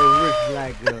 Gotta love a rich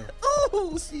black girl.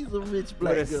 Ooh, she's a rich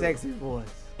black girl. With a sexy voice.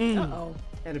 Uh-oh.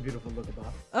 And a beautiful look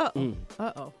about her.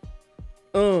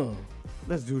 Uh-oh.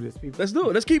 Let's do this, people. Let's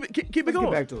do it. Let's keep it going. Get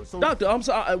back to it. So, Doctor, I'm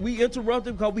sorry we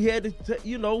interrupted because we had to,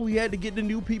 we had to get the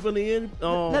new people in.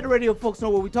 Let the radio folks know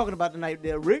what we're talking about tonight,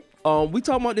 there, Rick. We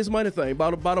talking about this money thing.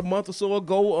 About a month or so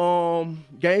ago,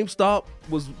 GameStop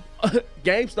was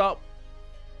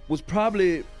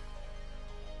probably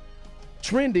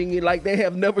trending like they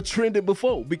have never trended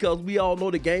before, because we all know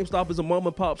that GameStop is a mom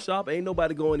and pop shop. Ain't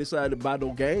nobody going inside to buy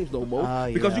no games no more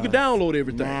because you can download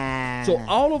everything. So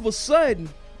all of a sudden,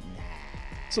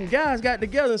 some guys got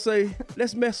together and say,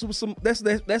 let's mess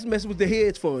with the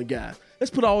hedge fund guys. Let's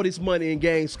put all this money in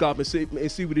GameStop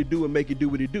and see what it do and make it do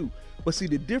what it do. But see,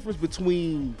 the difference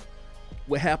between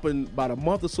what happened about a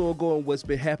month or so ago and what's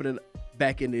been happening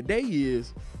back in the day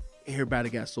is everybody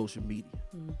got social media.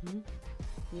 Mm-hmm.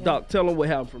 Yeah. Doc, tell them what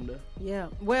happened from there. Yeah.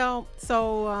 Well,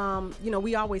 so,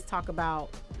 we always talk about,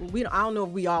 I don't know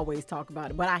if we always talk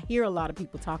about it, but I hear a lot of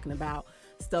people talking about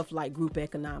stuff like group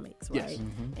economics, right? Yes.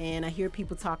 And I hear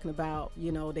people talking about,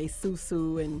 you know, they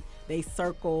susu and they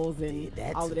circles and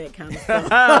all of that kind of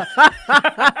stuff.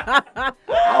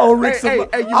 I'll rig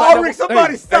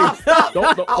somebody. Stop.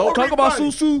 Don't talk about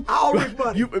susu. I'll rig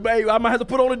money. I might have to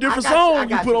put on a different song.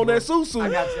 You put on that susu.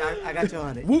 I got your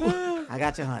 100. I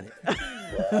got your 100.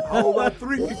 I owe about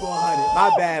 3 people 100.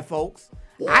 My bad, folks.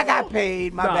 I got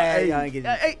paid. My bad. Y'all ain't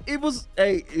getting it was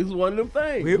one of them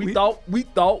things. We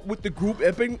thought with the group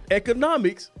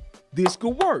economics, this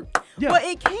could work. Yeah. But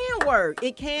it can work.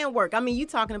 It can work. I mean, you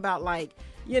talking about like,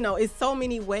 you know, it's so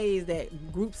many ways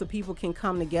that groups of people can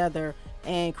come together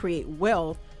and create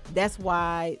wealth. That's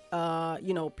why,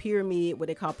 you know, what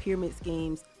they call pyramid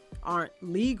schemes aren't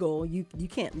legal. You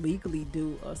can't legally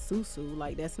do a susu.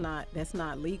 Like that's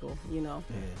not legal, you know.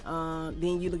 Yeah.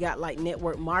 Then you got like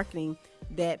network marketing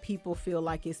that people feel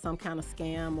like it's some kind of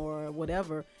scam or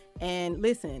whatever. And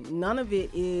listen, none of it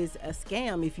is a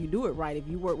scam if you do it right. If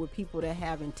you work with people that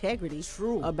have integrity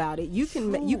about it, you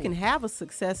can have a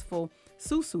successful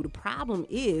susu. The problem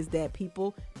is that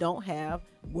people don't have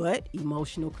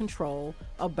emotional control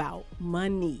about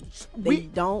money. They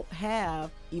don't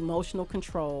have emotional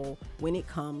control when it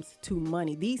comes to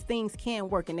money. These things can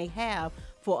work, and they have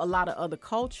for a lot of other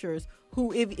cultures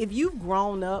who, if you've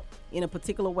grown up in a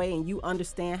particular way and you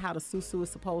understand how the susu is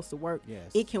supposed to work,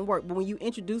 it can work. But when you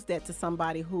introduce that to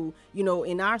somebody who, you know,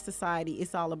 in our society,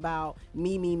 it's all about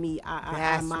me,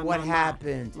 That's what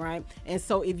happened. Right? And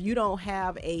so if you don't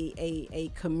have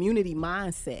a community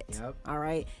mindset, all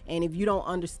right, and if you don't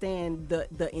understand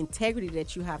the integrity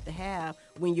that you have to have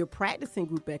when you're practicing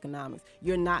group economics,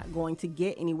 you're not going to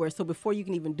get anywhere. So before you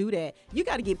can even do that, you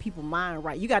got to get people's mind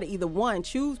right. You got to either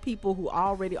choose people who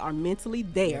already are mentally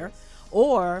there,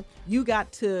 or you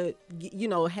got to, you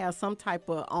know, have some type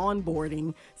of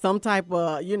onboarding, some type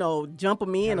of, you know, jump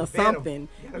them in or something.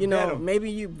 You know, maybe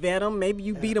you vet them, maybe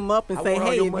you beat them up and say,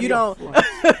 hey, if you don't,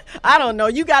 I don't know,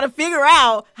 you got to figure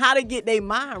out how to get their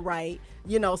mind right,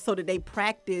 you know, so that they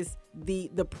practice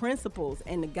the principles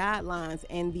and the guidelines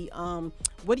and the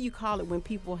what do you call it when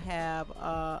people have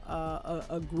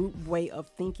a group way of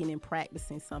thinking and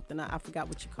practicing something? I forgot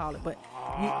what you call it, but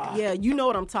you know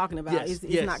what I'm talking about. It's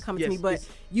not coming to me, but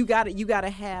you gotta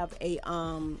have a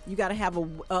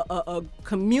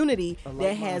community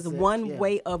that has one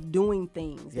way of doing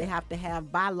things. They have to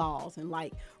have bylaws and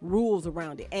like rules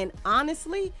around it. And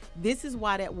honestly, this is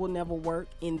why that will never work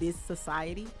in this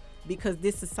society. Because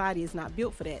this society is not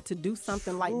built for that. To do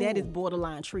something like that is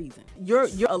borderline treason. Your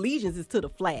allegiance is to the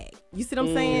flag. You see what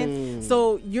I'm saying?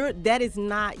 So you're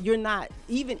not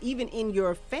even in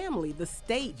your family. The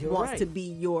state wants to be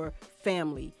your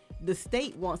family. The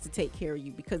state wants to take care of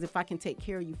you, because if I can take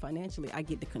care of you financially, I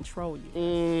get to control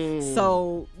you.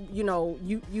 So, you know,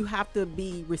 you have to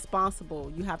be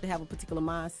responsible. You have to have a particular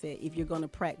mindset if you're going to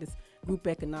practice group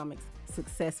economics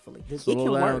successfully. It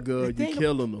can work. Good. You're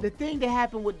killing them. The thing that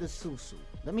happened with the susu,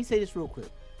 let me say this real quick.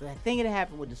 The thing that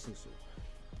happened with the susu,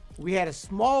 we had a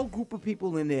small group of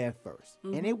people in there at first,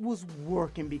 and it was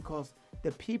working because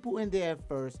the people in there at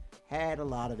first had a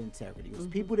lot of integrity. It was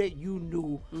people that you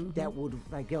knew that would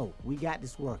like, yo, we got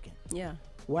this working. Yeah.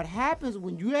 What happens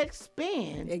when you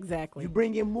expand? Exactly. You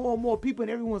bring in more and more people,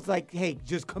 and everyone's like, hey,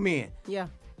 just come in. Yeah.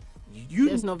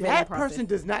 There's no that person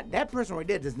right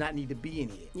there does not need to be in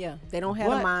here. Yeah, they don't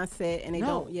have a mindset, and they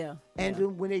don't. Yeah, and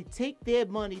then when they take their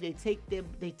money, they take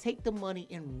the money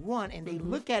and run, and they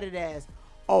look at it as,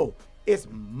 oh, it's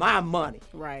my money.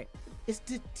 Right. It's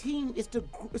the team. It's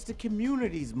the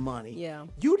community's money. Yeah.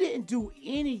 You didn't do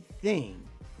anything.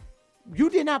 You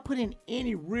did not put in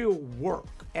any real work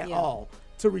at all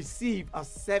to receive a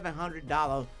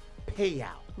 $700 payout.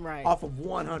 Right. Off of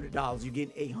 $100, you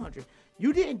get $800.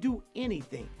 You didn't do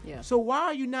anything. Yeah. So why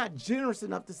are you not generous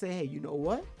enough to say, hey, you know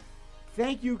what?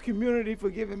 Thank you, community, for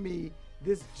giving me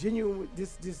this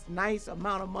this nice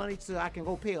amount of money so I can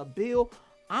go pay a bill.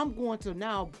 I'm going to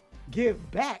now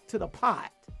give back to the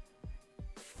pot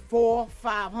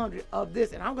 $400-500 of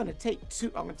this, and I'm going to take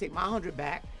I'm going to take my 100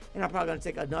 back, and I'm probably going to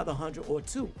take another 100 or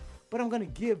 2. But I'm going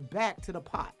to give back to the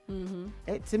pot.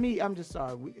 To me, I'm just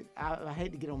sorry. I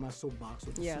hate to get on my soapbox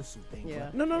with the susu thing. Yeah.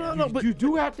 No. But you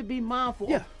do have to be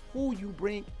mindful of who you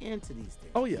bring into these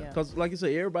things. Oh, yeah. Because like you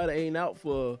say, everybody ain't out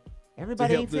for...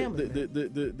 Everybody ain't family.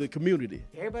 The community.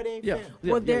 Everybody ain't family.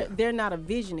 Well, they're not a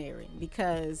visionary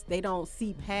because they don't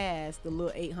see past the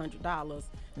little $800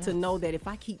 to know that if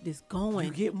I keep this going,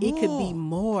 You get it could more. be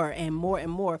more and more and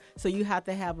more. So you have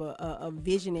to have a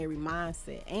visionary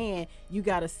mindset, and you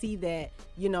got to see that,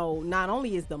 you know, not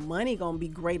only is the money going to be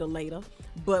greater later,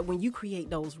 but when you create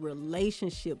those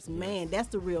relationships, man, that's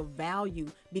the real value,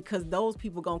 because those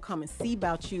people going to come and see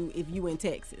about you if you in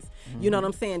Texas. You know what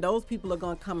I'm saying? Those people are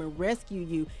going to come and rescue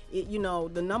you. You know,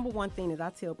 the number one thing that I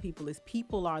tell people is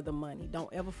people are the money.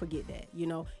 Don't ever forget that. You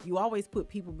know, you always put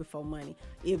people before money.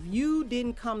 If you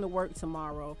didn't come to work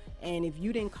tomorrow, and if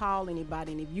you didn't call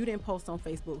anybody, and if you didn't post on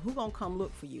Facebook, who gonna come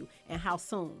look for you, and how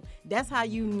soon? That's how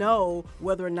you know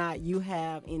whether or not you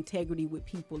have integrity with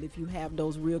people, if you have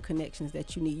those real connections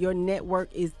that you need. Your network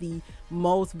is the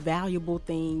most valuable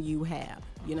thing you have.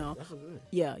 You know,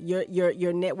 yeah,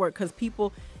 your network, because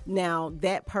people, now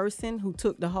that person who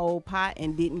took the whole pot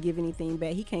and didn't give anything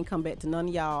back, he can't come back to none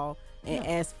of y'all and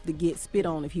ask to get spit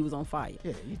on if he was on fire.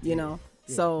 You know.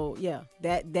 So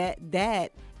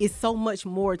that is so much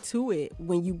more to it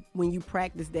when you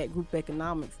practice that group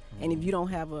economics. And if you don't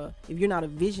have if you're not a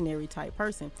visionary type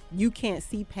person, you can't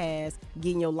see past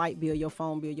getting your light bill, your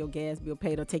phone bill, your gas bill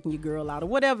paid, or taking your girl out, or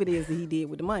whatever it is that he did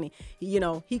with the money. You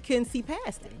know, he couldn't see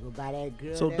past it. Go buy that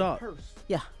girl So, that Doc, purse.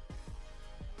 Yeah.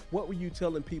 What were you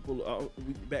telling people,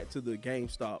 back to the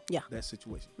GameStop, that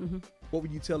situation? What were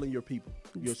you telling your people?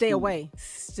 Your Stay school? away.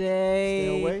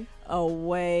 Stay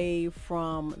away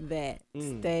from that.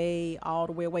 Stay all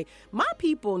the way away. My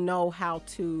people know how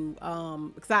to,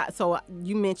 so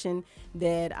you mentioned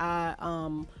that I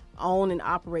own and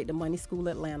operate the Money School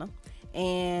Atlanta.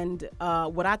 And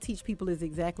what I teach people is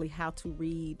exactly how to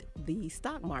read the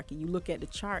stock market. You look at the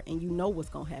chart and you know what's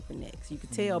going to happen next. You can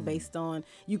tell based on,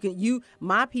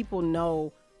 my people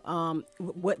know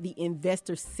what the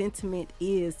investor sentiment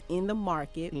is in the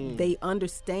market. They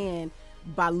understand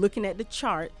by looking at the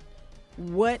chart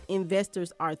what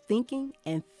investors are thinking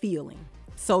and feeling.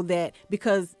 So that,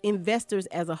 because investors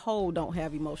as a whole don't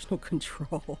have emotional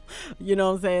control. You know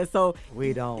what I'm saying? So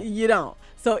we don't. You don't.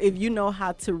 So if you know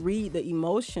how to read the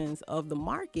emotions of the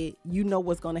market, you know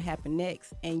what's going to happen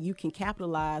next, and you can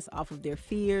capitalize off of their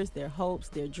fears, their hopes,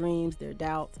 their dreams, their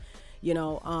doubts. You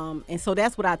know, and so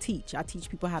that's what I teach. I teach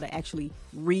people how to actually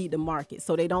read the market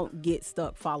so they don't get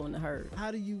stuck following the herd. How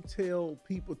do you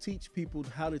teach people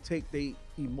how to take their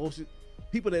emotions,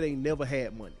 people that ain't never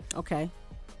had money? Okay.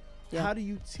 Yeah. How do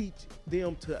you teach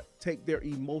them to take their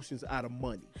emotions out of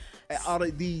money, out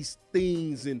of these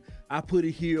things? And I put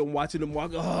it here and watching them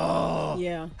walk. Oh,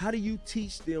 yeah. How do you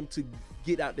teach them to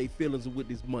get out their feelings with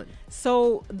this money?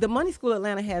 So the Money School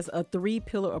Atlanta has a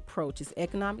 3-pillar approach. It's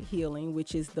economic healing,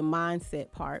 which is the mindset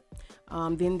part.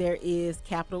 Then there is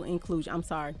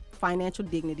financial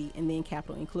dignity, and then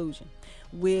capital inclusion.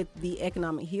 With the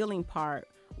economic healing part,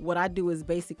 what I do is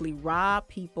basically rob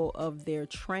people of their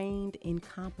trained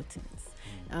incompetence.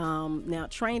 Now,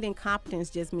 trained incompetence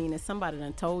just means that somebody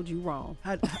done told you wrong.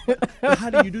 How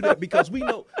do you do that? Because we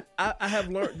know, I have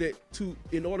learned that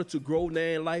in order to grow now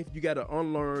in life, you got to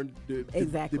unlearn the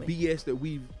BS that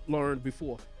we've learned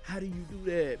before. How do you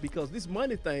do that? Because this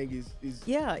money thing is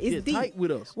it's deep. tight with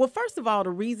us. Well, first of all,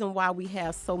 the reason why we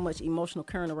have so much emotional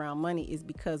current around money is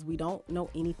because we don't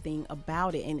know anything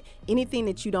about it. And anything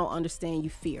that you don't understand, you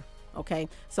fear. Okay,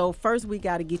 so first we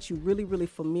got to get you really, really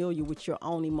familiar with your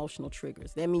own emotional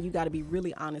triggers. That means you got to be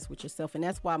really honest with yourself. And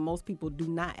that's why most people do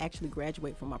not actually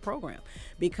graduate from my program,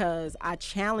 because I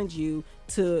challenge you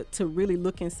to really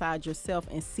look inside yourself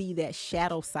and see that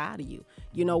shadow side of you.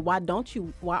 You know, why aren't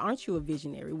you a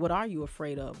visionary? What are you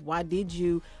afraid of? Why did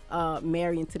you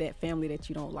marry into that family that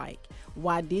you don't like?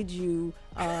 Why did you,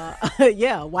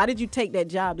 why did you take that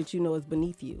job that you know is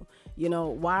beneath you? You know,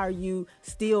 why are you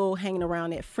still hanging around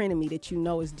that frenemy that you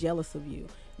know is jealous of you?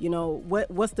 You know,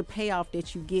 what's the payoff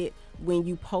that you get when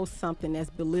you post something that's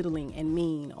belittling and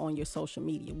mean on your social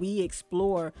media? We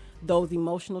explore those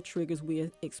emotional triggers.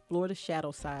 We explore the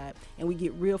shadow side, and we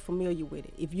get real familiar with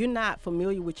it. If you're not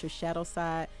familiar with your shadow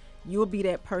side, you'll be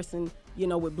that person, you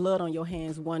know, with blood on your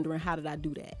hands wondering, how did I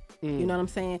do that? You know what I'm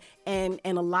saying? And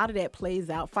a lot of that plays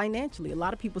out financially. A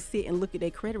lot of people sit and look at their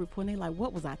credit report and they're like,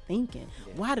 what was I thinking?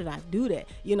 Why did I do that?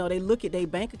 You know, they look at their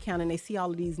bank account and they see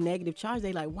all of these negative charges.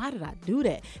 They like, why did I do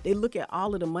that? They look at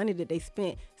all of the money that they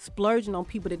spent splurging on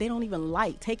people that they don't even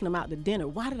like, taking them out to dinner.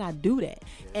 Why did I do that?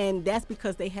 And that's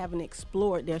because they haven't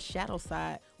explored their shadow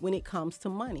side when it comes to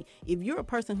money. If you're a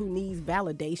person who needs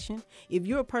validation, if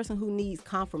you're a person who needs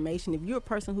confirmation, if you're a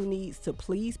person who needs to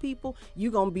please people,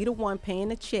 you're going to be the one paying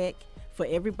the check for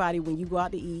everybody when you go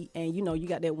out to eat, and you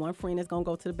got that one friend that's gonna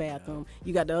go to the bathroom.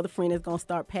 You got the other friend that's gonna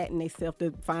start patting themselves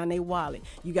to find their wallet.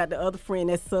 You got the other friend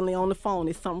that's suddenly on the phone.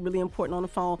 It's something really important on the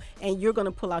phone, and you're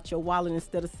gonna pull out your wallet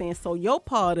instead of saying, so your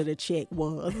part of the check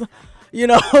was,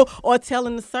 or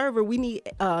telling the server, we need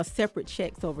separate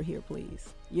checks over here,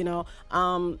 please.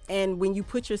 And when you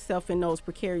put yourself in those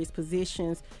precarious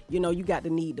positions, you got the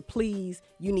need to please,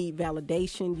 you need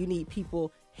validation, you need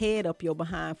people head up your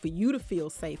behind for you to feel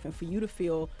safe and for you to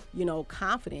feel,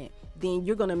 confident, then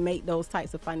you're going to make those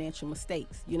types of financial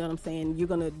mistakes. You know what I'm saying? You're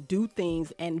going to do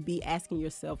things and be asking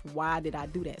yourself, why did I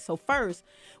do that? So first,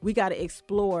 we got to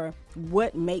explore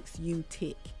what makes you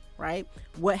tick. Right?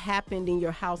 What happened in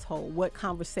your household? What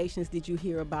conversations did you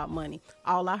hear about money?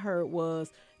 All I heard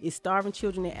was, is starving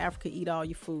children in Africa eat all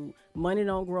your food. Money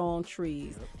don't grow on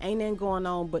trees. Ain't nothing going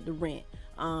on but the rent.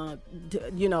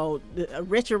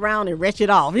 Retch around and retch it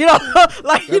off. Retch it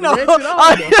off,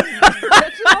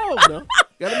 though.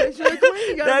 Gotta make sure it's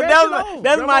clean.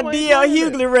 That's my D.L.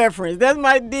 Hughley reference. That's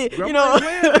my retch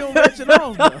it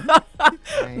off.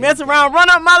 Mess around, run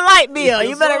up my light bill.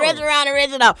 You better retch around and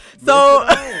retch it off. So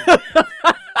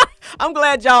I'm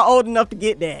glad y'all old enough to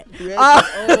get that.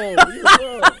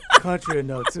 Country or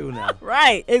no too now.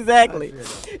 Right, exactly.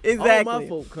 All my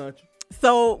folk country.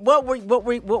 So what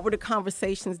were the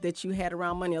conversations that you had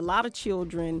around money? A lot of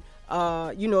children,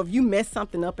 if you mess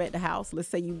something up at the house, let's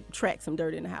say you track some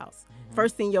dirt in the house.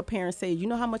 First thing your parents say, you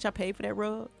know how much I paid for that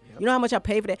rug? Yep. You know how much I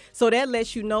paid for that? So that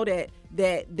lets you know that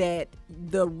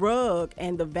the rug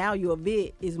and the value of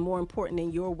it is more important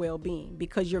than your well-being,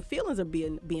 because your feelings are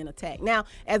being attacked. Now,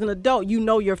 as an adult,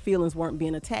 your feelings weren't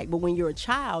being attacked, but when you're a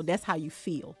child, that's how you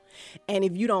feel. And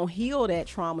if you don't heal that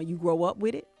trauma, you grow up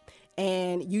with it,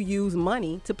 and you use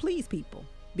money to please people,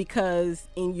 because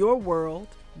in your world,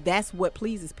 that's what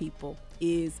pleases people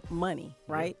is money,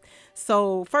 right? Yeah.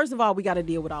 So first of all, we got to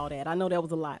deal with all that. I know that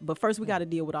was a lot, but first we got to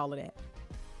deal with all of that.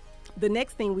 The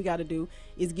next thing we got to do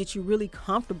is get you really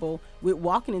comfortable with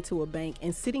walking into a bank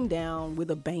and sitting down with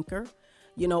a banker,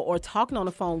 or talking on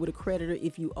the phone with a creditor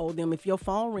if you owe them. If your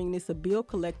phone rings, it's a bill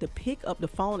collector, pick up the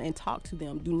phone and talk to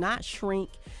them. Do not shrink.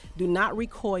 Do not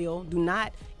recoil. Do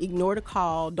not ignore the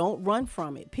call. Don't run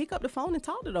from it. Pick up the phone and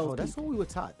talk to those people. That's what we were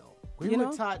taught, though. We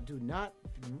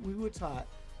were taught,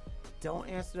 don't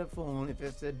answer the phone if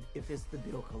it's the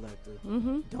bill collector.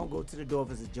 Mm-hmm. Don't go to the door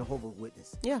if it's a Jehovah's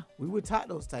Witness. Yeah. We were taught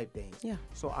those type things. Yeah.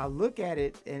 So I look at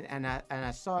it and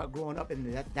I saw it growing up,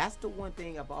 and that's the one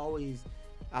thing I've always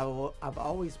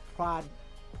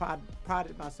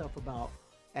prided myself about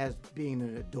as being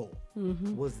an adult,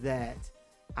 was that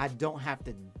I don't have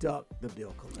to duck the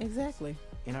bill collector. Exactly.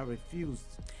 And I refused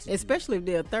to. Especially if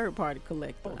they're a third-party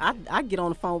collector. I get on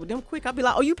the phone with them quick. I'll be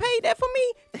like, oh, you paid that for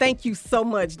me? Thank you so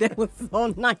much. That was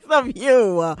so nice of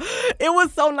you. It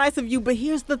was so nice of you. But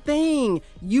here's the thing.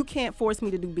 You can't force me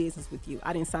to do business with you.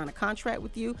 I didn't sign a contract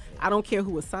with you. I don't care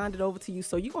who assigned it over to you.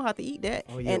 So you're going to have to eat that.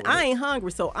 I ain't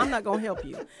hungry, so I'm not going to help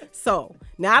you. So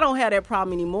now I don't have that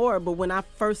problem anymore. But when I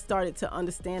first started to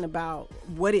understand about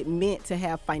what it meant to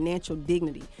have financial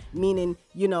dignity, meaning,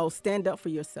 stand up for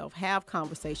yourself, have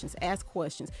conversations, ask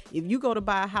questions. If you go to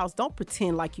buy a house, don't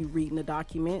pretend like you're reading the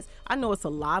documents. I know it's a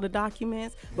lot of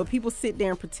documents, but people sit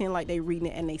there and pretend like they're reading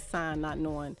it and they sign not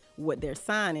knowing what they're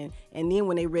signing. And then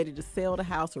when they're ready to sell the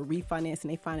house or refinance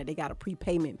and they find that they got a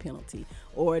prepayment penalty,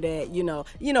 or that,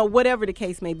 whatever the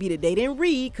case may be, that they didn't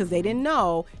read because they didn't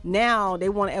know. Now they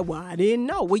want to, I didn't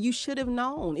know. Well, you should have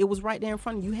known. It was right there in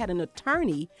front of you. You had an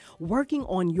attorney working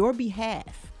on your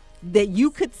behalf, that you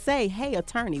could say, hey,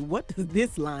 attorney, what does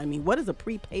this line mean? What does a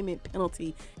prepayment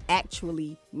penalty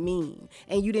actually mean?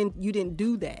 And you didn't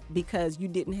do that because you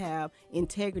didn't have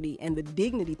integrity and the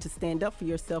dignity to stand up for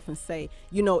yourself and say,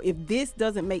 if this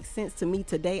doesn't make sense to me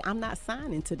today, I'm not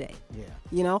signing today.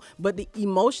 Yeah. But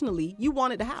emotionally, you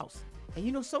wanted the house.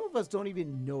 And some of us don't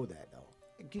even know that, though.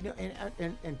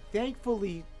 And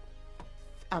thankfully,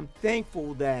 I'm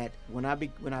thankful that when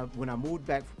I moved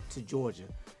back to Georgia,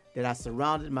 that I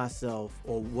surrounded myself,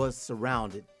 or was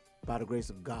surrounded by the grace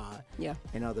of God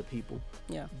and other people,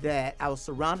 that I was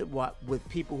surrounded with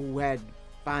people who had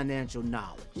financial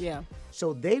knowledge. Yeah.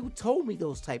 So they told me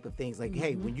those type of things, like,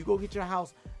 hey, when you go get your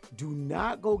house, do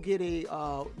not go get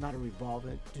not a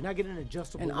revolving, do not get an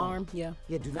adjustable arm. Yeah.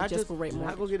 Yeah, do not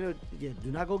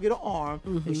go get an arm.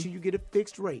 Make sure you get a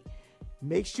fixed rate.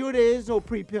 Make sure there is no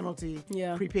prepayment penalty.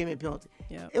 Yeah.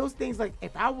 It was things like,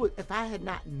 if I had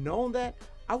not known that,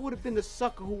 I would have been the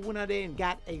sucker who went out there and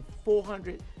got a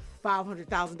 $400,000,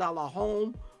 $500,000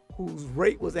 home whose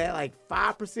rate was at like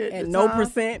 5% and the no time.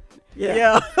 percent.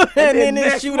 Yeah. and then it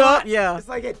next shoot month, up. Yeah. It's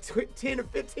like at 10 or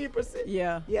 15%.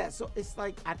 Yeah. Yeah. So it's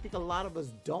like I think a lot of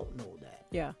us don't know that.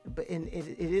 Yeah. But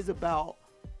it is about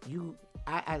you.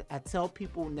 I tell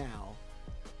people now,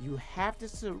 you have to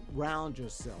surround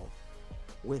yourself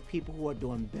with people who are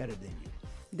doing better than you.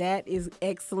 That is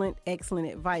excellent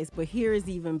advice. But here is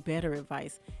even better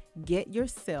advice. Get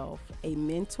yourself a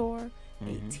mentor,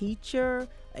 a teacher,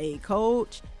 a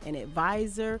coach, an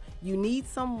advisor. You need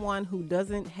someone who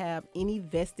doesn't have any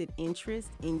vested interest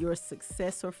in your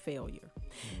success or failure.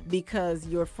 Because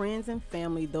your friends and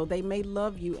family, though they may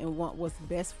love you and want what's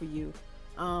best for you,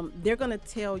 they're going to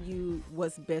tell you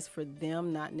what's best for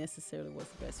them, not necessarily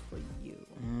what's best for you.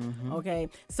 Okay?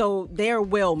 So they're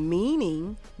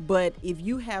well-meaning, but if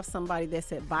you have somebody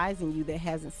that's advising you that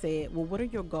hasn't said, well, what are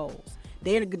your goals?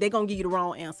 They're going to give you the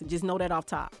wrong answer. Just know that off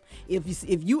top. If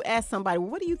you ask somebody, well,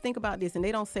 what do you think about this? And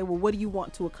they don't say, well, what do you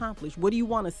want to accomplish? What do you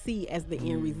want to see as the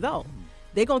end result?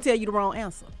 They're going to tell you the wrong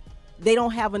answer. They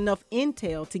don't have enough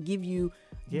intel to give you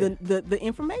the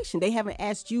information. They haven't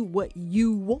asked you what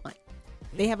you want.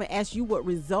 They haven't asked you what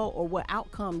result or what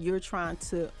outcome you're trying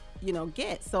to,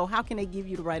 get. So how can they give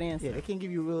you the right answer? Yeah, they can't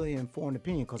give you really informed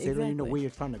opinion because they don't even know where you're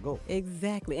trying to go.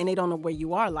 Exactly. And they don't know where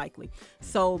you are likely.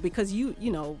 So because we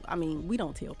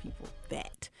don't tell people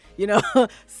that,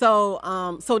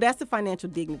 So that's the financial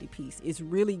dignity piece. It's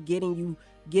really getting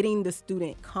the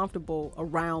student comfortable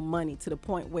around money to the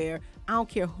point where I don't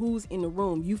care who's in the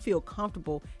room, you feel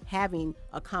comfortable having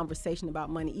a conversation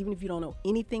about money. Even if you don't know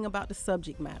anything about the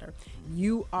subject matter,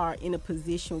 you are in a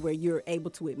position where you're able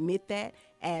to admit that,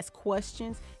 ask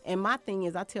questions. And my thing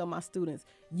is, I tell my students,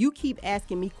 you keep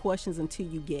asking me questions until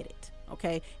you get it.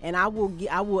 Okay. And I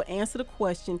will answer the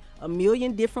question a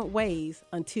million different ways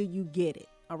until you get it.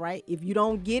 All right. If you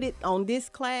don't get it on this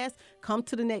class, come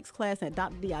to the next class. And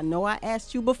Dr. D, I know I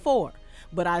asked you before,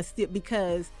 but I still,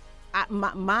 because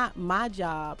my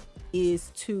job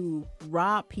is to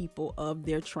rob people of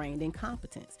their trained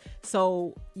incompetence.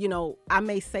 So, I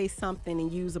may say something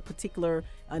and use a particular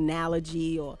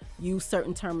analogy or use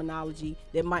certain terminology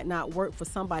that might not work for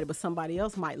somebody, but somebody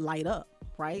else might light up.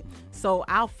 Right. So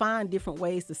I'll find different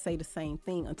ways to say the same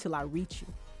thing until I reach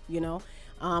you,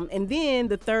 And then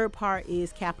the third part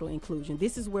is capital inclusion.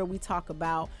 This is where we talk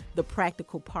about the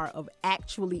practical part of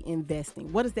actually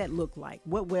investing. What does that look like?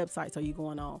 What websites are you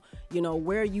going on?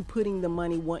 Where are you putting the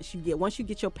money once you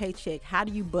get your paycheck? How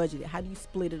do you budget it? How do you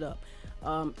split it up?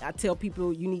 I tell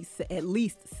people you need at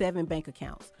least 7 bank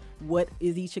accounts. What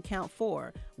is each account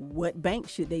for? What bank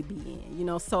should they be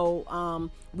in?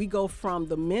 So we go from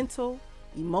the mental,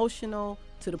 emotional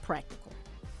to the practical.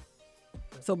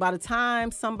 So by the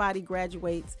time somebody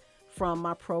graduates from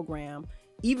my program,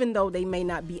 even though they may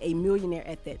not be a millionaire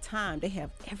at that time, they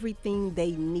have everything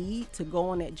they need to go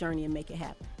on that journey and make it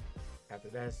happen. After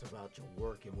that, it's about your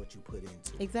work and what you put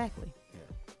into it. Exactly.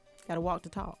 Yeah. Got to walk the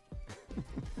talk.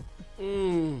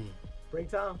 Break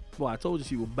time? Boy, I told you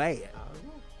she was bad.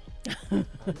 I know.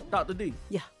 Dr. D.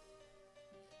 Yeah.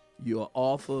 You're an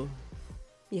author.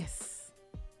 Yes.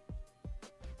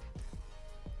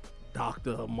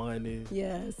 Doctor of money.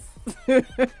 Yes.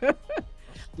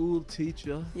 School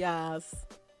teacher. Yes.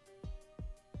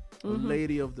 A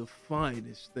lady of the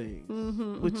finest things.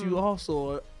 But you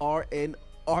also are an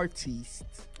artiste.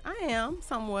 I am,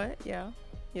 somewhat, yeah.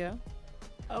 Yeah.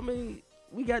 I mean,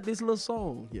 we got this little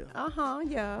song here.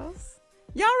 Yes.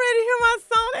 Y'all ready to hear my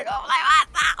song? They go like,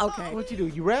 what? Okay. What you do?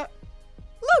 You rap?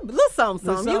 Little something.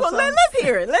 Let's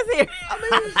hear it.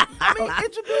 I mean,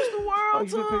 introduce the world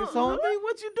to pick a song? I mean,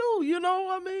 what you do?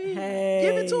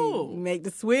 Give it to them. Make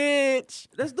the switch.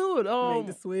 Let's do it. Make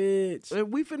the switch.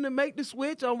 And we finna make the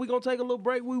switch. We're gonna take a little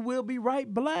break. We will be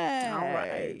right back. All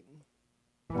right.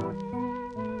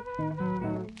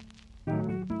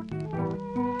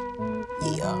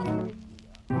 Yeah.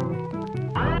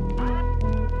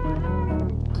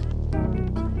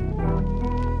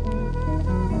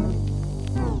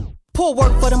 Poor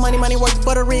work for the money, money work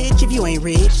for the rich. If you ain't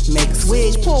rich, make a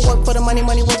switch. Poor work for the money,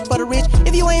 money work for the rich.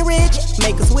 If you ain't rich,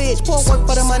 make a switch. Poor work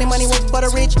for the money, money work for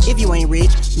the rich. If you ain't rich,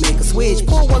 make a switch.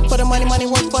 Poor work for the money, money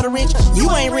work for the rich.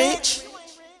 You ain't rich.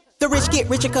 The rich get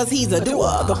richer cause he's a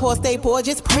doer. The poor stay poor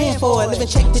just praying for it. Living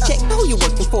check to check, know who you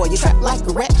working for. You trap like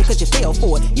a rat because you fell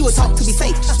for it. You were taught to be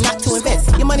safe, not to invest.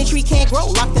 Your money tree can't grow,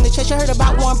 locked in the chest. You heard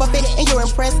about Warren Buffett and you're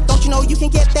impressed. Don't you know you can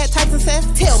get that type of success?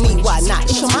 Tell me why not,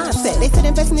 it's your mindset. They said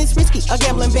investing is risky, a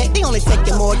gambling bet. They only take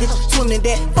your mortgage, swim in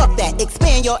debt. Fuck that,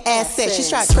 expand your assets. She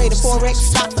tried trading forex,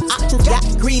 stocks and options. Got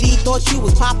greedy, thought you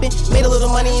was popping. Made a little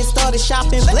money and started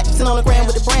shopping. Flexing on the ground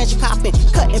with the brand you copping.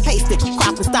 Cut and paste it,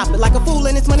 crop and stop it. Like a fool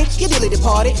in his money, You dearly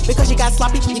departed because you got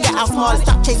sloppy, you got outsmarted.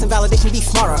 Stop chasing validation, be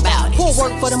smarter about it. Poor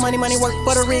work for the money, money work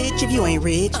for the rich. If you ain't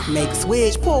rich, make a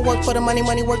switch. Poor work for the money,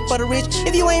 money work for the rich.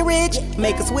 If you ain't rich,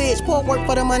 make a switch. Poor work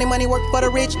for the money, money work for the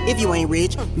rich. If you ain't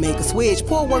rich, make a switch.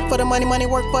 Poor work for the money, money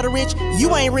work for the rich.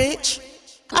 You ain't rich.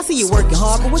 I see you working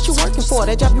hard, but what you working for?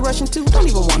 That job you rushing to? Don't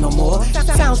even want no more.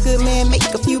 Sounds good, man. Make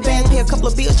a few bands, pay a couple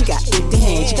of bills. You got 50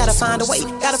 hands. You gotta find a way.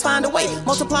 Gotta find a way.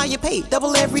 Multiply your pay,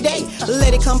 double every day.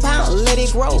 Let it compound, let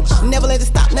it grow. Never let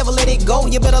it stop, never let it go.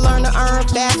 You better learn to earn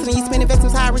fast, and you spend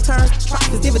investments, high returns,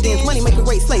 profits, dividends. Money make a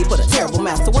great slave, but a terrible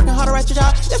master. Working harder at your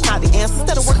job, that's not the answer.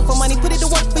 Instead of working for money, put it to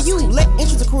work for you. Let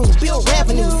interest accrue, build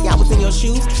revenue. See, I was in your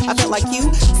shoes. I felt like you,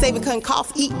 saving, cutting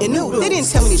costs, eating new. They didn't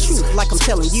tell me the truth, like I'm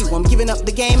telling you. I'm giving up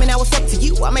the game, and now it's up to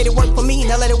you. I made it work for me,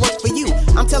 now let it work for you.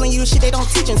 I'm telling you the shit they don't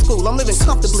teach in school. I'm living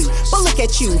comfortably, but look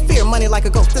at you, fear money like a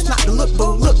ghost. That's not the look,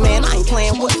 boo. Look, man, I ain't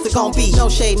playing. What's it gonna be? No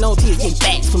shade, no tears, get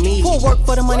back for me. Poor work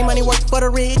for the money, money work for the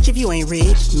rich. If you ain't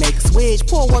rich, make a switch.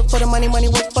 Poor work for the money, money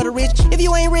work for the rich. If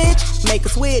you ain't rich, make a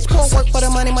switch. Poor work for the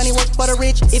money, money work for the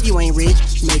rich. If you ain't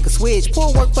rich, make a switch.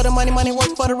 Poor work for the money, money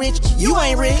work for the rich. You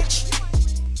ain't rich.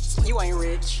 You ain't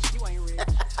rich. You ain't rich.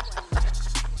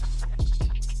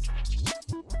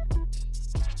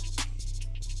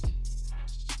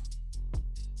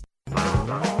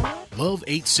 Love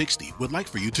 860 would like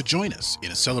for you to join us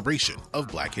in a celebration of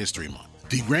Black History Month.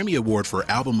 The Grammy Award for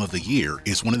Album of the Year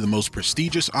is one of the most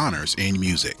prestigious honors in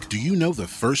music. Do you know the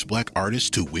first Black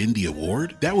artist to win the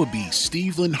award? That would be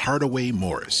Stephen Hardaway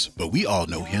Morris, but we all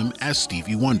know him as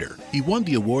Stevie Wonder. He won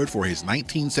the award for his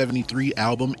 1973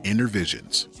 album Inner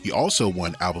Visions. He also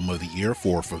won Album of the Year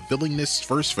for Fulfillingness'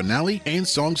 First Finale and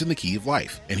Songs in the Key of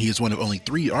Life, and he is one of only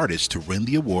 3 artists to win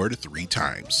the award 3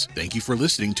 times. Thank you for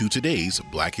listening to today's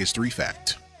Black History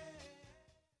Fact.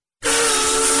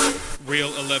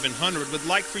 Real 1100 would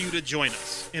like for you to join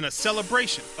us in a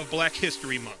celebration of Black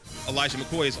History Month. Elijah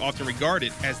McCoy is often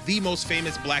regarded as the most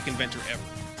famous black inventor ever.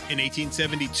 In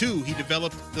 1872, he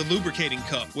developed the lubricating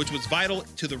cup, which was vital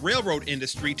to the railroad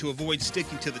industry to avoid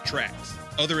sticking to the tracks.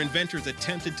 Other inventors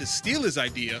attempted to steal his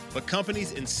idea, but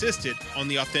companies insisted on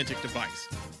the authentic device.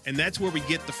 And that's where we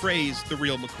get the phrase, the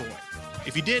real McCoy.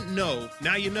 If you didn't know,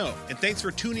 now you know. And thanks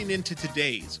for tuning in to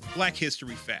today's Black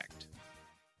History Fact.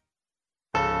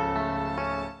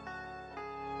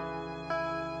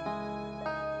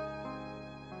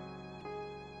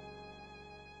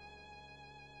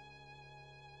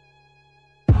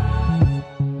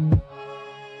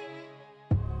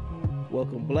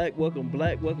 Welcome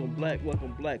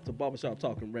black to Barbershop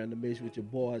Talking Randomish with your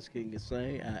boys King and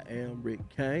Sane. I am Rick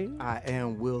Kane. I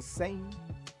am Will Sane.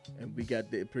 And we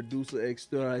got the producer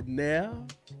extraordinaire,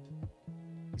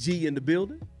 G in the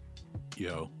building.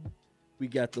 Yo. We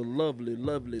got the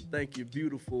lovely, thank you,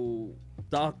 beautiful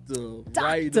Dr.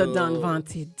 Dr.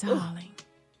 Donvante, darling.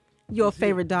 Your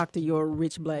favorite doctor, you're a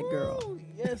rich black girl. Ooh,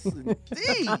 yes, indeed.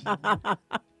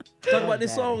 Talk about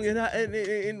this song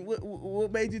and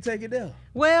what made you take it there?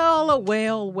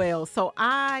 Well. So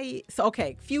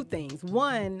okay, few things.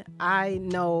 One, I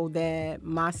know that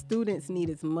my students need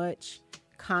as much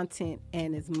content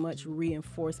and as much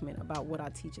reinforcement about what I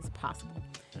teach as possible.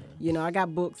 You know, I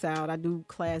got books out, I do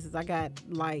classes, I got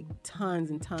like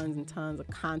tons and tons and tons of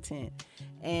content.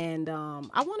 And I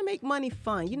want to make money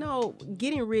fun. You know,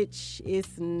 getting rich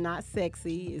is not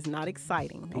sexy, it's not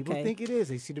exciting. People think it is.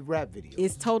 They see the rap video.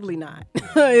 It's totally not.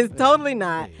 It's totally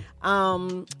not.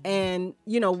 And,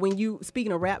 you know, when you,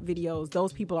 speaking of rap videos,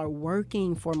 those people are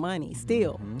working for money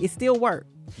still. Mm-hmm. It's still work.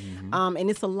 Mm-hmm. And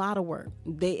it's a lot of work.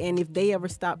 And if they ever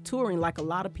stop touring, like a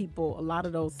lot of people, a lot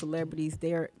of those celebrities,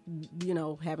 they're, you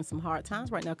know, having some hard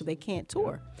times right now because they can't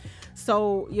tour.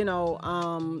 So, you know,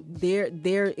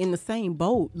 they're in the same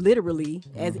boat, literally,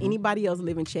 as anybody else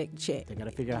living check to check. They got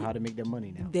to figure out how to make their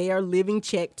money now. They are living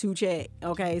check to check.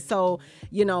 Okay, so,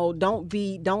 you know, don't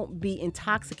be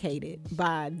intoxicated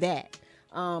by that.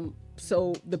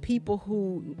 So the people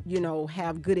who, you know,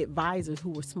 have good advisors, who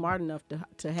were smart enough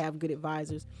to have good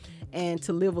advisors and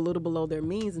to live a little below their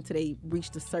means until they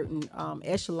reached a certain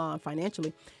echelon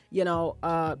financially, you know,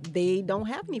 they don't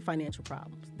have any financial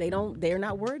problems. They're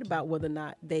not worried about whether or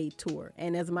not they tour.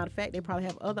 And as a matter of fact, they probably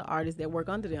have other artists that work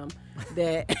under them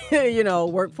that, you know,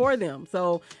 work for them.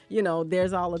 So, you know,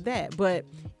 there's all of that. But,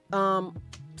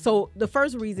 so the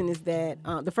first reason is that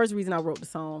the first reason I wrote the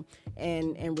song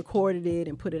and recorded it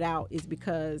and put it out is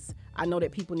because I know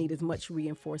that people need as much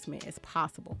reinforcement as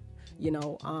possible, you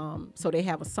know. So they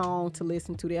have a song to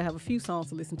listen to. They'll have a few songs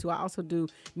to listen to. I also do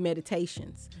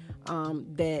meditations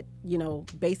that, you know,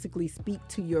 basically speak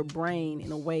to your brain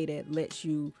in a way that lets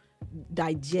you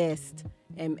digest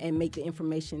and make the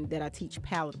information that I teach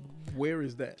palatable. Where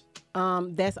is that?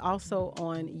 That's also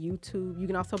on YouTube. You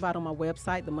can also buy it on my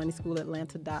website,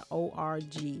 themoneyschooolatlanta.org.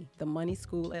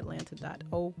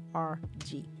 Themoneyschooolatlanta.org.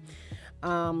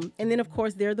 And then, of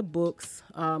course, there are the books.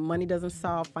 Money Doesn't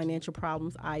Solve Financial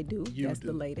Problems. I Do. That's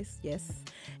the latest. Yes.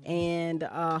 And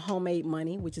Homemade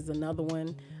Money, which is another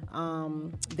one.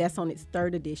 That's on its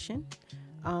 3rd edition.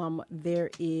 There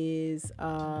is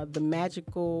the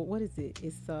magical, what is it?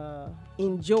 It's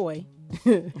Enjoy.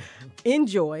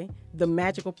 Enjoy the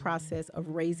magical process of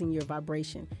raising your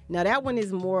vibration. Now, that one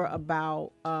is more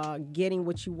about getting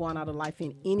what you want out of life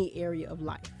in any area of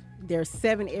life. There are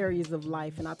 7 areas of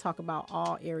life, and I talk about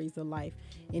all areas of life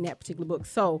in that particular book.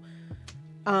 So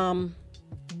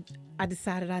I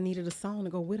decided I needed a song to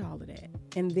go with all of that.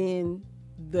 And then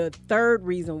the 3rd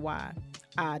reason why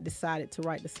I decided to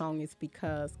write the song is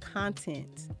because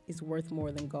content is worth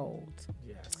more than gold.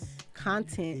 Yes.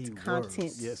 Content.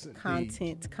 Yes,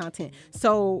 content.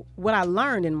 So what I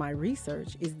learned in my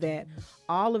research is that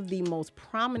all of the most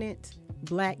prominent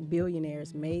Black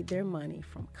billionaires made their money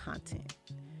from content.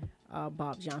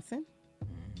 Bob Johnson,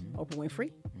 Oprah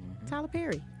Winfrey, Tyler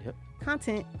Perry. Yep.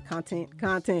 Content.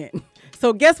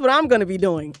 So guess what I'm going to be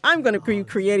doing? I'm going to be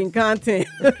creating content.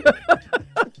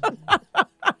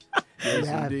 Yes,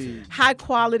 indeed. High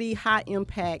quality, high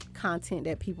impact content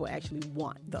that people actually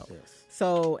want, though. Yes.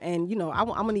 So, and I'm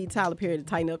gonna need Tyler Perry to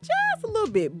tighten up just a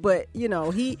little bit, but he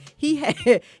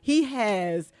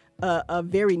has a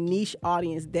very niche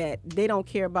audience that they don't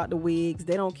care about the wigs,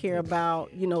 they don't care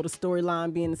about the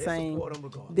storyline being the same.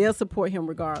 They'll support him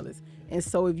regardless. And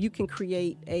so, if you can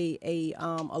create a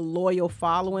loyal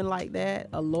following like that,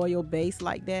 a loyal base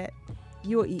like that,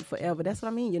 you'll eat forever. That's what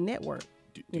I mean. Your network.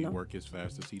 Do you work as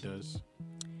fast as he does?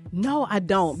 No, I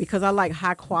don't, because I like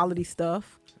high quality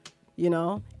stuff,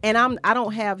 and I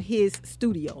don't have his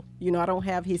studio, I don't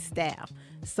have his staff.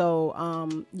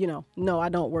 So, no, I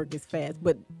don't work as fast,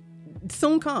 but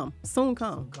soon come.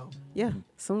 Yeah,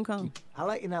 soon come. I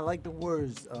like the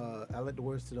words. I like the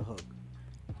words to the hook.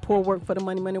 Poor work for the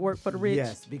money, money work for the rich.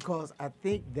 Yes, because I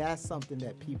think that's something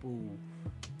that people.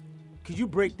 Could you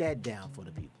break that down for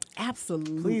the people?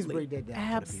 Absolutely. Please break that down.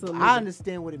 Absolutely. For the people. I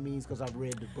understand what it means because I've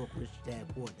read the book Rich Dad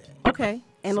Poor Dad. Okay,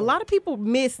 and a lot of people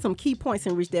miss some key points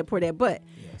in Rich Dad Poor Dad, but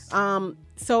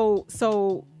so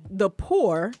the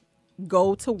poor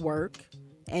go to work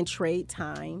and trade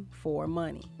time for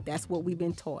money. That's what we've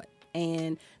been taught.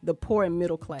 And the poor and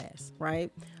middle class,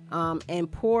 right? And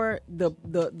poor,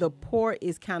 the poor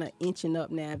is kind of inching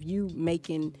up now. If you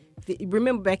making,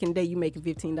 remember back in the day, you making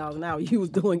 $15 an hour, you was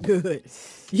doing good.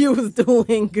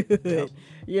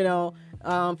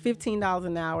 $15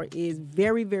 an hour is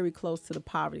very, very close to the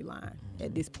poverty line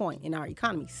at this point in our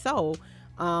economy. So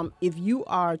if you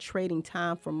are trading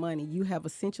time for money, you have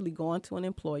essentially gone to an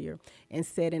employer and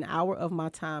said an hour of my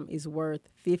time is worth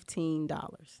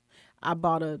 $15. I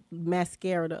bought a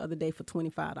mascara the other day for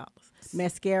 $25.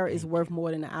 Mascara is worth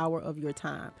more than an hour of your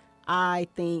time. I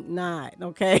think not,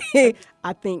 okay?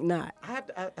 I think not. I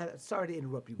sorry to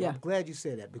interrupt you, but Yeah. I'm glad you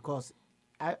said that because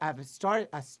I've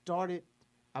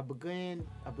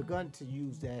begun to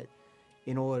use that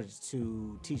in order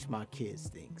to teach my kids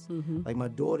things. Mm-hmm. Like my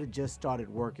daughter just started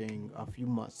working a few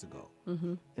months ago.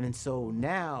 Mm-hmm. And then so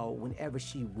now whenever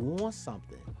she wants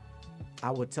something, I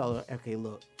would tell her, okay,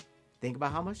 look, think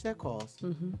about how much that costs.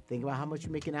 Mm-hmm. Think about how much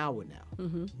you make an hour now.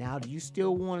 Mm-hmm. Now, do you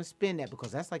still want to spend that?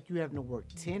 Because that's like you having to work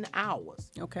 10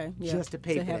 hours Okay, yeah. just to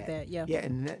pay for have that. Yeah. Yeah,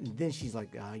 and then she's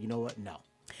like, you know what? No.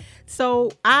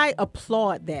 So I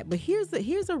applaud that. But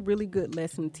here's a really good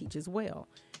lesson to teach as well.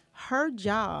 Her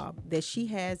job that she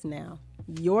has now,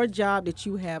 your job that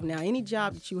you have now, any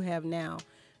job that you have now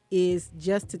is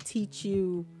just to teach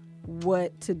you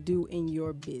what to do in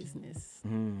your business.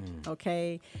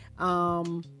 Okay?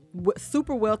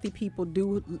 Super wealthy people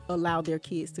do allow their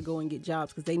kids to go and get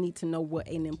jobs because they need to know what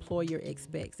an employer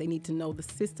expects. They need to know the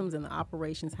systems and the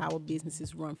operations, how a business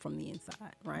is run from the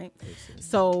inside, right?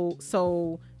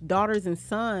 So daughters and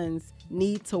sons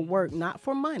need to work not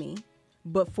for money,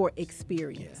 but for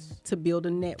experience, to build a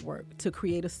network, to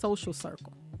create a social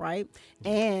circle, right?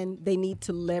 And they need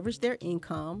to leverage their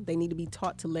income. They need to be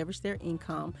taught to leverage their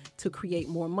income to create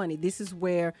more money. This is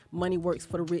where money works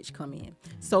for the rich come in.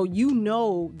 So you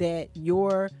know that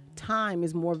your time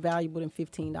is more valuable than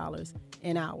 $15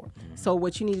 an hour. So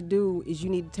what you need to do is you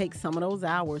need to take some of those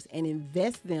hours and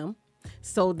invest them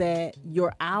so that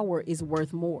your hour is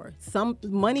worth more. Some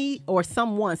money or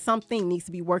something needs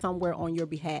to be worth somewhere on your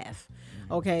behalf.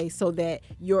 Okay, so that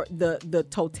the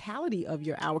totality of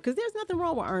your hour, because there's nothing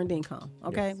wrong with earned income.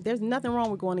 Okay, there's nothing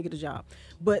wrong with going to get a job,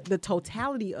 but the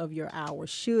totality of your hours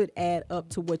should add up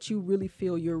to what you really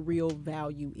feel your real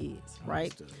value is,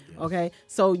 right? Okay,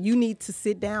 so you need to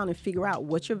sit down and figure out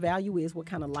what your value is, what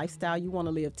kind of lifestyle you want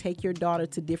to live. Take your daughter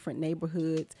to different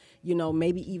neighborhoods,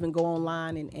 maybe even go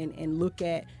online and look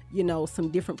at, some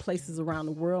different places around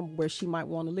the world where she might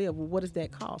want to live. Well, what does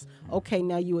that cost? Okay,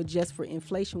 now you adjust for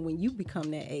inflation when you become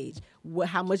that age.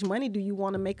 How much money do you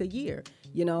want to make a year?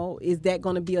 Is that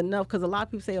going to be enough? Because a lot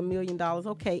of people say $1 million.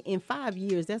 Okay, in 5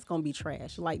 years, that's going to be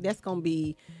trash. Like, that's going to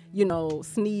be,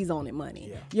 sneeze on it money.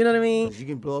 Yeah. You know what I mean? You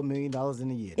can blow $1 million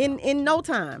in a year. In no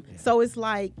time. Yeah. So it's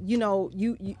like,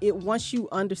 once you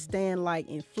understand like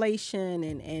inflation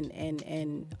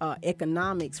and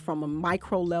economics from a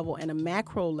micro level and a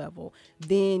macro level,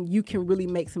 then you can really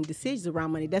make some decisions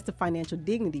around money. That's the financial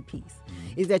dignity piece,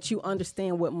 is that you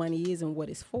understand what money is and what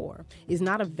it's for. It's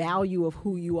not a value of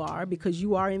who you are, because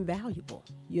you are invaluable.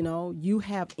 You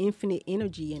have infinite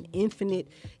energy and infinite,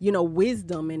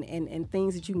 wisdom and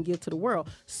things that you can give to the world.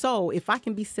 So if I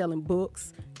can be selling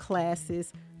books,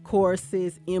 classes,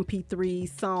 courses, MP3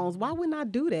 songs, why wouldn't I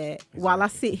do that? Exactly. While I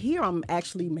sit here, I'm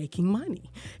actually making money,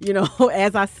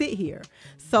 as I sit here.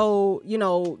 So,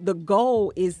 the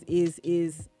goal is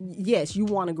yes, you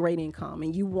want a great income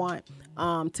and you want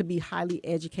to be highly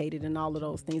educated and all of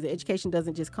those things. The education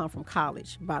doesn't just come from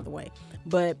college, by the way,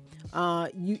 but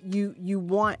you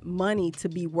want money to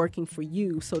be working for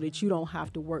you so that you don't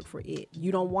have to work for it.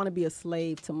 You don't want to be a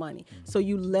slave to money. So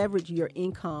you leverage your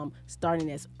income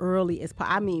starting as early as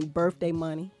possible. I mean, birthday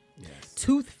money,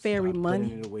 tooth fairy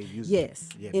money. Yes.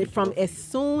 And from as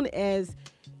soon as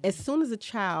a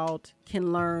child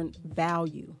can learn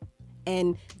value,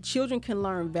 and children can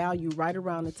learn value right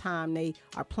around the time they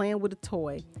are playing with a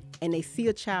toy and they see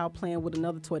a child playing with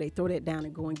another toy, they throw that down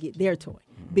and go and get their toy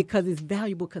because it's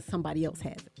valuable because somebody else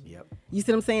has it. Yep. You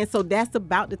see what I'm saying? So that's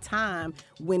about the time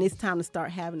when it's time to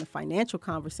start having the financial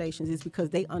conversations, is because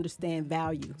they understand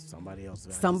value. Somebody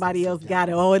else got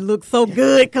it. Oh, it looks so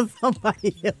good because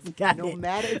somebody else got it. No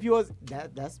matter if yours,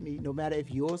 that's me, no matter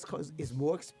if yours is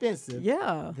more expensive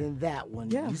than that one,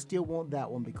 you still want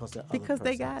that one because the other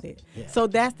they got it. Yeah. So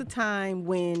that's the time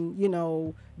when,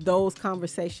 those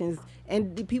conversations,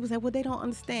 and people say, well, they don't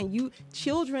understand.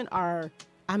 Children are,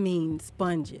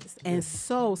 sponges and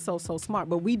so smart,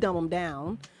 but we dumb them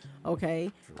down,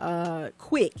 okay,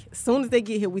 quick. As soon as they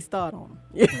get here, we start on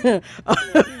them.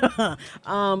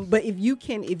 But if you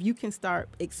can start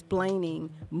explaining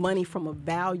money from a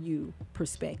value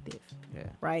perspective,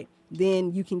 right,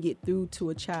 then you can get through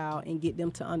to a child and get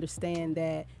them to understand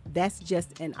that that's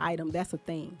just an item, that's a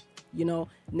thing.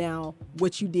 Now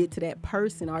what you did to that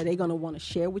person, are they going to want to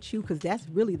share with you? Because that's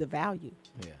really the value.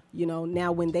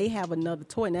 Now when they have another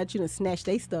toy, now that you done snatch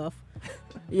their stuff,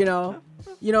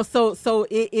 so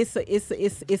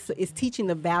it's teaching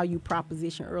the value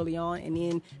proposition early on, and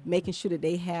then making sure that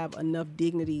they have enough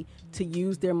dignity to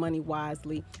use their money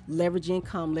wisely, leverage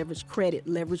income, leverage credit,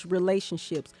 leverage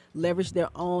relationships, leverage their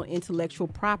own intellectual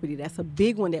property. That's a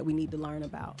big one that we need to learn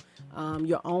about.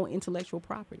 Your own intellectual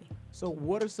property. So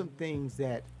what are some things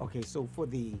that, so for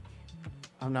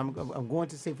I'm going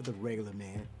to say for the regular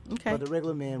man, for the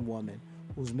regular man, woman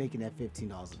who's making that $15 an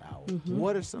hour,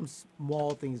 what are some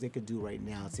small things they could do right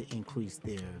now to increase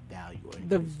their value?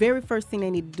 The very first thing they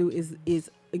need to do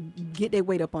is get their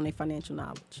weight up on their financial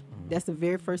knowledge. That's the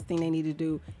very first thing they need to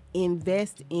do.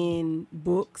 Invest in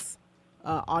books,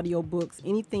 audio books,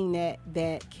 anything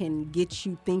that can get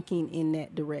you thinking in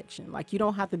that direction. Like, you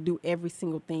don't have to do every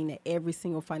single thing that every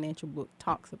single financial book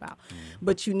talks about,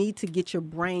 but you need to get your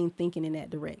brain thinking in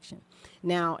that direction.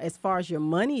 Now, as far as your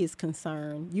money is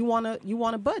concerned, you want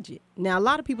to budget. Now, a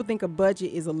lot of people think a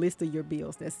budget is a list of your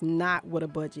bills. That's not what a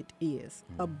budget is.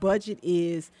 A budget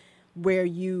is where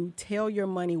you tell your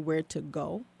money where to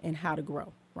go and how to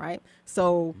grow, right?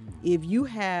 So if you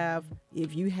have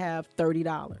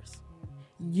 $30,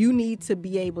 you need to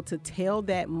be able to tell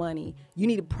that money, you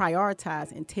need to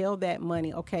prioritize and tell that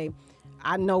money, okay,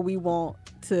 I know we want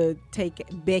to take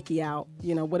Becky out,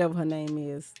 whatever her name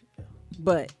is,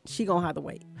 but she gonna have to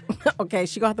wait. Okay,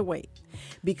 she gonna have to wait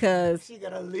because she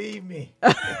gonna leave me.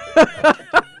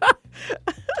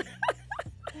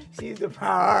 She's the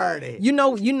priority. You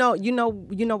know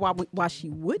why she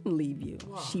wouldn't leave you.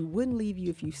 Wow. She wouldn't leave you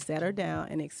if you sat her down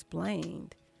and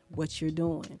explained what you're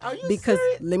doing. Are you because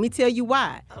serious? Let me tell you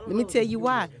why.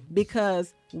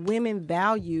 Because women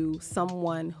value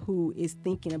someone who is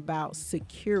thinking about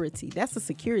security. That's a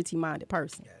security-minded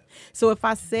person. Yeah. So if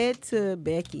I said to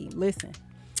Becky, listen,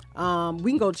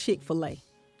 we can go Chick-fil-A,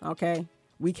 okay?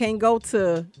 We can't go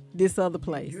to this other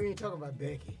place. You ain't talking about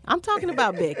Becky. I'm talking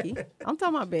about Becky. I'm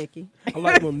talking about Becky. I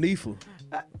like Monifa.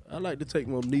 I like to take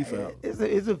Monifa out.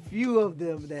 It's a few of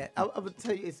them that I'm gonna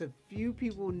tell you. It's a few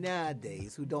people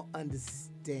nowadays who don't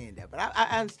understand that. But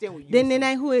I understand what you. Then that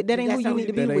ain't who you need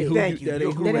to be with. Thank you. That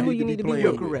ain't who you need to be with.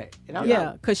 You're correct.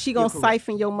 Yeah, because she gonna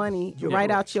siphon your money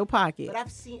right out your pocket. But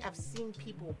I've seen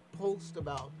people post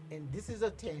about, and this is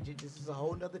a tangent. This is a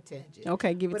whole nother tangent.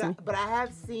 Okay, give it to me. But I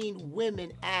have seen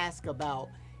women ask about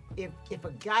if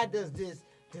a guy does this,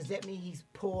 does that mean he's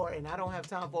poor? And I don't have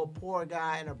time for a poor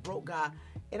guy and a broke guy.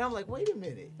 And I'm like, wait a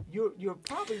minute. You're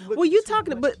probably looking at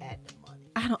the money.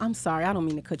 I'm sorry. I don't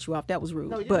mean to cut you off. That was rude.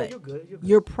 No, but you're good.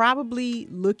 You're probably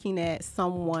looking at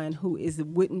someone who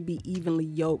wouldn't be evenly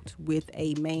yoked with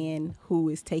a man who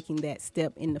is taking that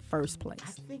step in the first place.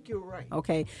 I think you're right.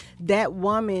 Okay, that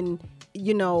woman,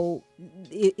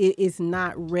 is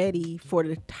not ready for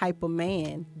the type of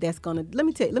man that's gonna. Let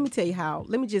me tell you how.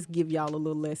 Let me just give y'all a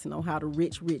little lesson on how the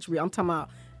rich. I'm talking about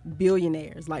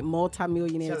billionaires, like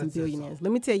multimillionaires and billionaires.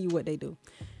 Let me tell you what they do.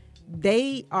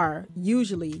 They are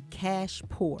usually cash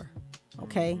poor.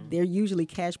 Okay, they're usually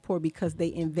cash poor because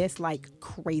they invest like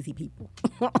crazy people.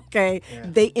 Okay,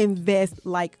 they invest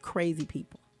like crazy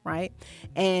people, right?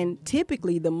 And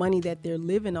typically the money that they're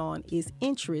living on is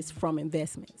interest from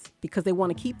investments because they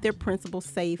want to keep their principal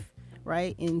safe,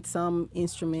 right, in some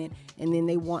instrument, and then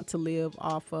they want to live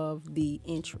off of the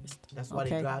interest. That's why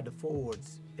they drive the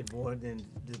Fords more than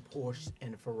the Porsche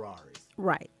and the Ferraris.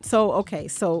 Right. So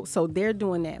they're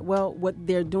doing that. Well, what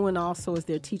they're doing also is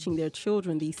they're teaching their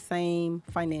children these same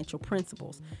financial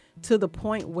principles to the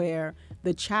point where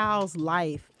the child's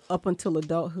life up until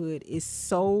adulthood is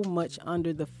so much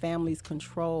under the family's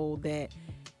control that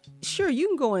sure, you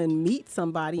can go and meet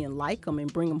somebody and like them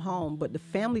and bring them home, but the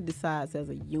family decides as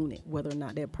a unit whether or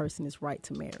not that person is right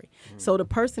to marry. So the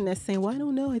person that's saying, well, I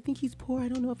don't know, I think he's poor, I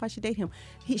don't know if I should date him,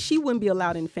 she wouldn't be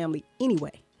allowed in the family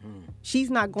anyway.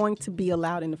 She's not going to be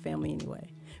allowed in the family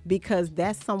anyway because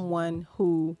that's someone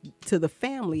who, to the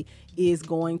family, is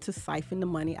going to siphon the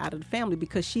money out of the family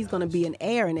because she's going to be an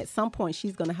heir, and at some point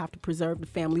she's going to have to preserve the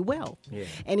family wealth. Yeah.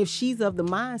 And if she's of the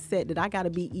mindset that I got to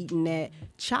be eating that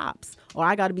chops or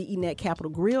I got to be eating that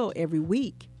Capitol Grill every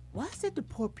week. Why is that the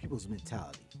poor people's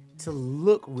mentality? To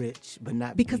look rich, but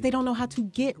not because they don't know how to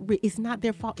get rich. It's not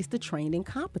their fault. It's the trained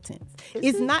incompetence.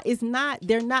 It's not.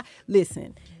 They're not.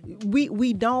 Listen,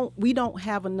 we don't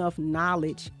have enough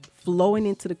knowledge flowing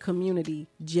into the community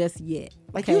just yet.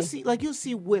 Like you'll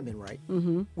see women, right,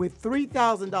 with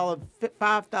 $3,000,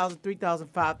 $5,000, $3,000,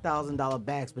 $5,000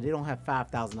 bags, but they don't have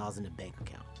 $5,000 in the bank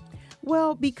account.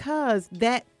 Well, because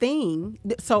that thing,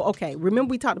 remember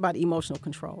we talked about emotional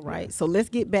control, right? Yes. So let's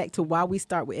get back to why we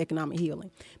start with economic healing.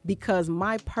 Because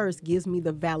my purse gives me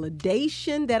the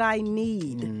validation that I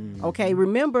need. Okay,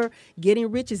 remember, getting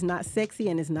rich is not sexy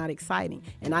and it's not exciting.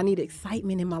 And I need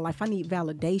excitement in my life. I need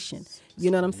validation.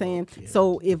 You know what I'm saying? Yeah.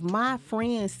 So if my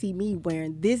friends see me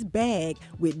wearing this bag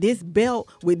with this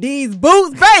belt with these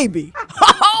boots, baby,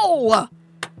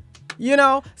 you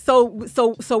know, so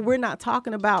we're not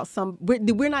talking about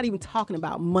we're not even talking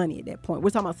about money at that point. We're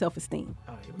talking about self-esteem.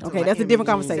 Okay, that's a different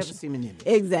conversation.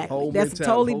 Exactly. That's a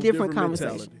totally different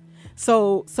conversation.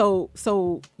 So,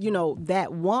 you know,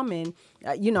 that woman,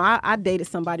 I dated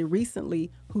somebody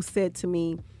recently who said to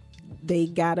me they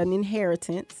got an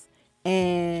inheritance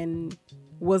and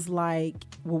was like,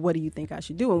 well, what do you think I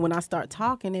should do? And when I start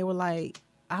talking, they were like,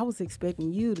 I was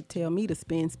expecting you to tell me to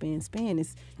spend.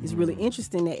 It's really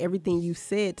interesting that everything you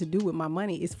said to do with my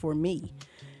money is for me,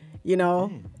 you know?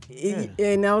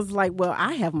 And I was like, well,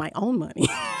 I have my own money.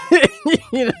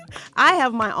 I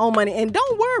have my own money. And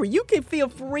don't worry, you can feel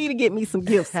free to get me some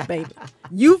gifts, baby.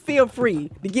 You feel free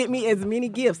to get me as many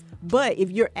gifts. But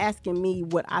if you're asking me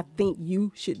what I think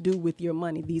you should do with your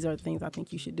money, these are the things I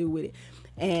think you should do with it.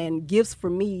 And gifts for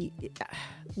me,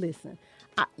 listen,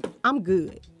 I'm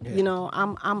good. Yeah. You know,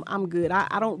 I'm good.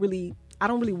 I don't really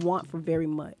want for very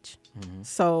much.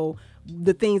 So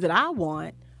the things that I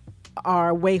want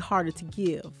are way harder to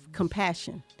give.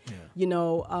 Compassion, you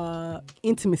know,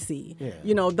 intimacy. Yeah.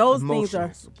 You know, those things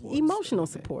are emotional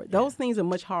support. Yeah. Those things are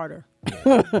much harder.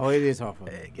 Yeah. Oh, it is hard for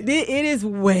me. It is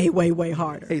way, way, way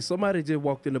harder. Hey, somebody just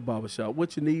walked in the barbershop.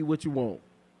 What you need? What you want?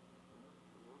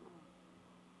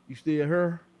 You still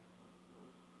her?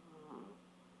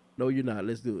 No, you're not.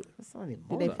 Let's do it.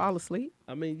 Did they fall asleep?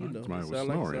 I mean, you know. Somebody was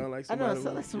snoring. I know.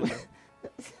 It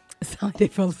sound like they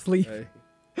fell asleep. Hey.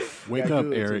 Wake up,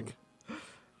 Eric.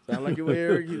 Sound like it was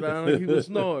Eric. He sound like he was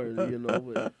snoring, you know.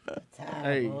 But,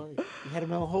 hey, you had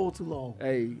him on hold too long.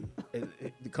 Hey,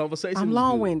 the conversation. I'm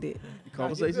long-winded. The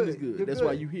conversation is good. That's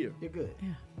why you here. You're good. Yeah.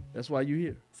 That's why you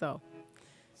here. So,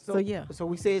 So yeah. So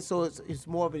we say it's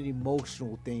more of an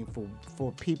emotional thing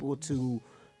for people to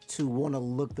want to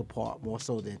look the part more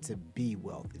so than to be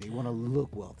wealthy. They want to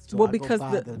look wealthy. So because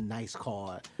go buy the nice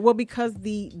car. Well, because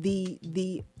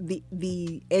the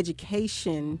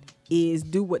education is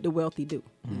do what the wealthy do,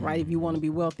 right? If you want to be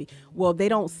wealthy. Well, they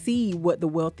don't see what the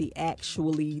wealthy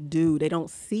actually do. They don't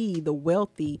see the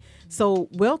wealthy. So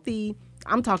wealthy,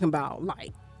 I'm talking about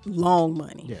like long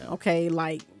money. Yeah. Okay,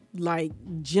 like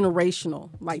generational,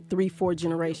 like 3-4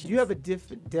 generations. Do you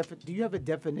have a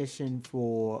definition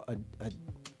for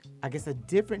a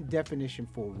different definition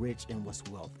for rich and what's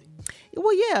wealthy?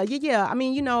 Well, yeah. I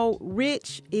mean,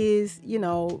 rich is,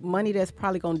 money that's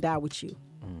probably going to die with you.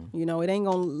 It ain't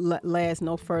going to last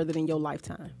no further than your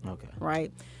lifetime. Okay.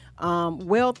 Right?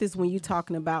 Wealth is when you're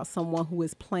talking about someone who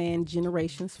has planned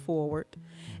generations forward,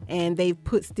 and they've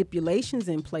put stipulations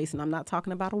in place, and I'm not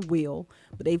talking about a will,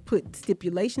 but they've put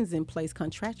stipulations in place,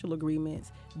 contractual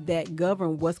agreements that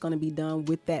govern what's going to be done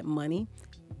with that money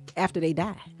after they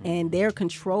die, and they're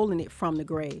controlling it from the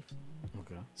grave.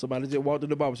 Okay. Somebody just walked in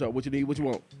the barbershop. What you need? What you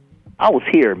want? I was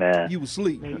here, man. You was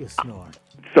asleep. You snoring.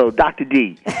 So, Dr.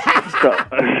 D.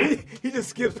 He just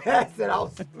skipped past it. I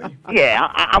was asleep. Yeah,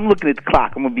 I'm looking at the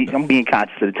clock. I'm being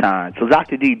conscious of the time. So,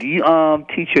 Dr. D, do you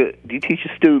teach your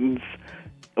students,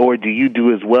 or do you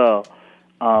do as well,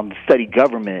 study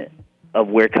government of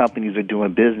where companies are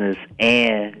doing business,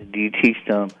 and do you teach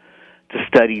them to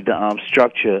study the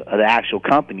structure of the actual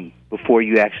company before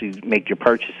you actually make your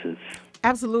purchases?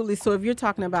 Absolutely. So if you're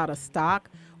talking about a stock,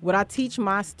 what I teach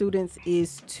my students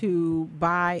is to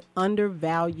buy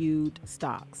undervalued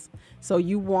stocks. So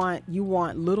you want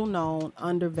little known,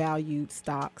 undervalued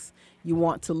stocks. You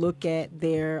want to look at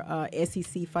their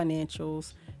SEC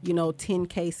financials,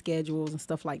 10K schedules and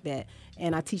stuff like that.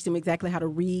 And I teach them exactly how to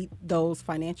read those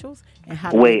financials and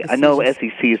how to Wait, I know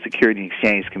SEC is Security and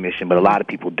Exchange Commission, but a lot of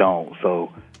people don't.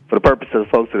 So for the purpose of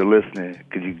the folks that are listening,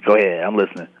 could you go ahead? I'm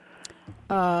listening.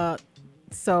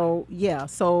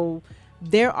 So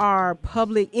there are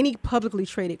any publicly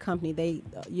traded company, they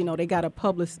got to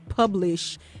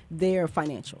publish their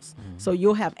financials. So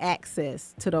you'll have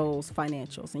access to those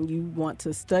financials, and you want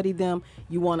to study them.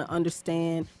 You want to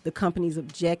understand the company's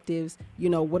objectives.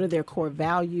 What are their core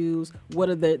values? What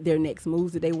are their next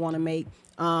moves that they want to make?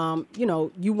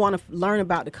 You want to learn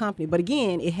about the company, but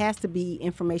again, it has to be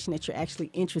information that you're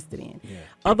actually interested in. Yeah.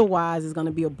 Otherwise, it's going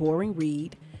to be a boring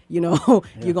read. You're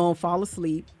going to fall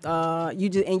asleep.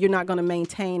 You're not going to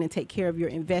maintain and take care of your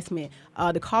investment.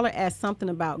 The caller asked something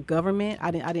about government.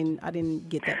 I didn't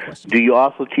get that question. Do you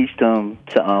also teach them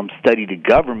to study the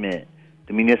government,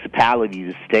 the municipality,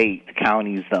 the state, the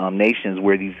counties, the nations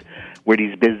where these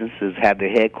businesses have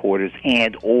their headquarters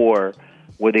and or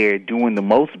where they're doing the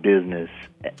most business?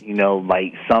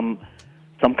 Like some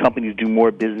companies do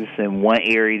more business in one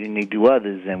area than they do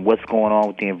others, and what's going on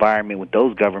with the environment with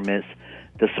those governments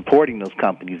that's supporting those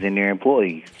companies and their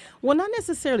employees? Well, not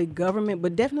necessarily government,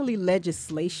 but definitely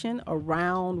legislation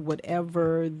around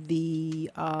whatever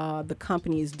the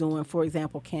company is doing. For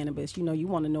example, cannabis. You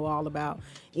want to know all about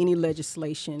any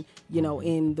legislation,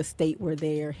 in the state where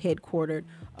they're headquartered.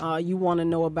 You want to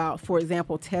know about, for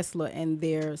example, Tesla and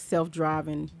their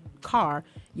self-driving car.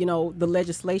 The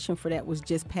legislation for that was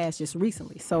just passed just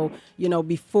recently. So,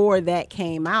 before that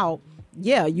came out,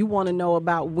 you want to know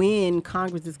about when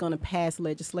Congress is going to pass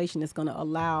legislation that's going to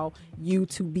allow you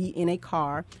to be in a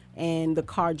car and the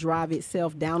car drive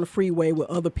itself down the freeway with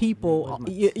other people.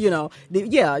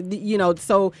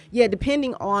 So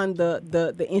depending on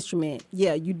the instrument,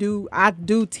 I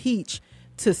do teach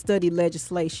to study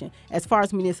legislation. As far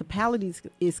as municipalities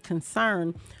is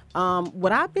concerned,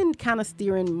 what I've been kind of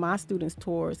steering my students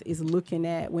towards is looking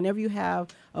at whenever you have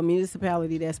a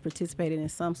municipality that's participated in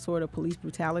some sort of police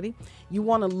brutality, you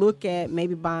want to look at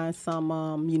maybe buying some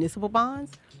municipal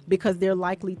bonds, because they're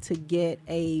likely to get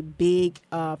a big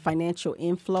financial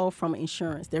inflow from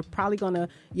insurance. They're probably going to,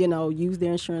 use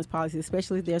their insurance policy,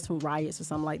 especially if there's some riots or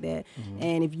something like that. Mm-hmm.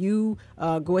 And if you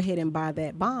go ahead and buy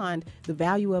that bond, the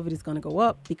value of it is going to go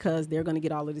up because they're going to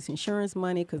get all of this insurance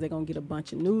money, because they're going to get a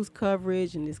bunch of news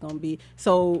coverage, and it's going to be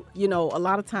so. A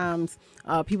lot of times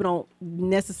people don't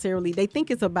necessarily, they think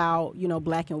it's about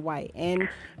black and white, and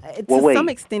to some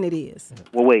extent it is.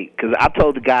 Well, wait, because I've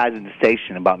told the guys in the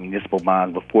station about municipal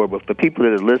bonds before, but for people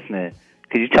that are listening,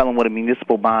 could you tell them what a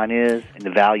municipal bond is and the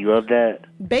value of that?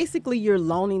 Basically, you're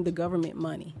loaning the government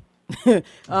money.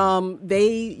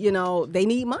 They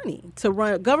need money to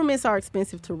run. Governments are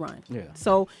expensive to run. Yeah.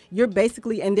 So you're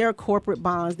basically, and there are corporate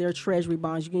bonds, there are treasury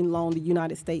bonds. You can loan the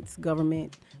United States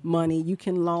government money. You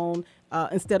can loan,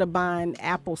 instead of buying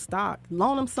Apple stock,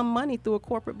 loan them some money through a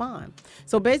corporate bond.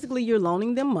 So basically you're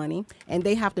loaning them money and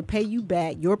they have to pay you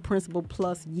back your principal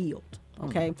plus yield.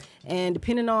 Okay. And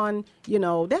depending on,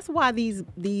 that's why these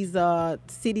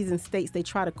cities and states, they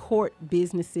try to court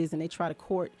businesses and they try to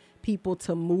court people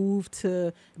to move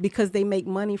to, because they make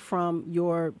money from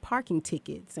your parking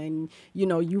tickets and,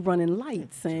 you running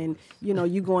lights and,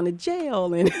 you going to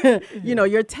jail and,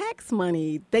 your tax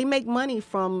money. They make money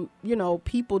from,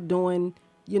 people doing,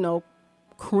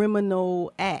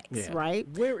 criminal acts, right?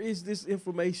 Where is this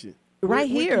information? Right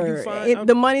Where here can you find- at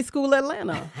the Money School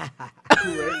Atlanta.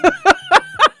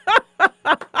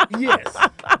 Yes.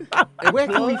 And where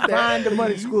can we find the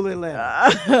Money School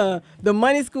Atlanta? The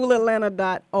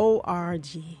moneyschoolatlanta.org.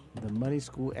 The Money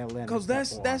School Atlanta. Because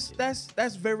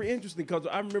that's very interesting. Because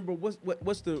I remember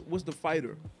what's the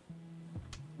fighter?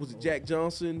 Was it Jack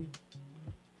Johnson?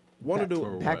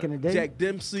 Back in the day? Jack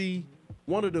Dempsey.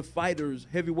 One of the fighters,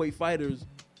 heavyweight fighters,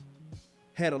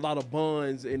 had a lot of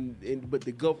bonds, but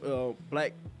the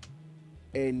black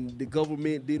and the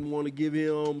government didn't want to give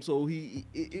him, so it's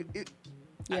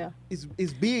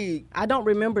big. I don't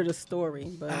remember the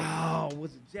story, but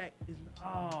was it Jack?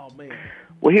 Oh man.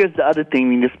 Well, here's the other thing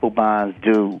municipal bonds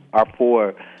do are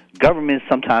for. Governments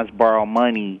sometimes borrow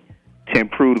money to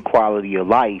improve the quality of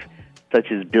life,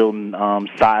 such as building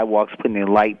sidewalks, putting in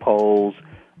light poles,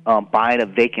 buying up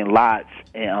vacant lots,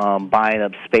 and buying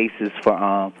up spaces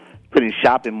for putting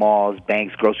shopping malls,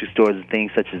 banks, grocery stores, and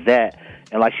things such as that.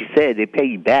 And like she said, they pay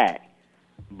you back.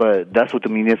 But that's what the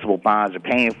municipal bonds are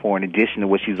paying for, in addition to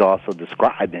what she's also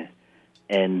describing.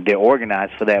 And they're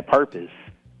organized for that purpose.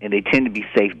 And they tend to be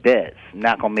safe bets.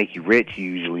 Not going to make you rich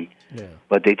usually,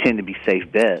 but they tend to be safe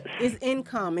bets. It's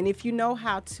income, and if you know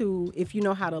how to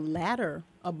ladder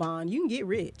a bond, you can get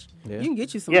rich. Yeah. You can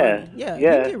get you some money. You can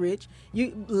get rich.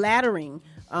 Laddering.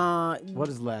 What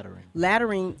is laddering?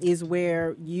 Laddering is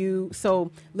where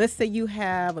so let's say you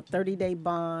have a 30-day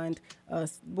bond.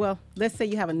 Let's say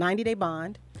you have a 90-day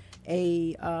bond,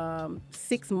 a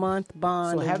 6-month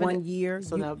bond, or 1 year.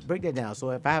 So now break that down. So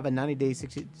if I have a 90-day,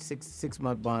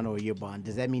 six-month bond or a year bond,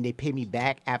 does that mean they pay me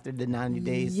back after the 90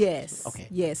 days? Yes. Okay.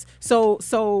 Yes.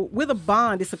 So with a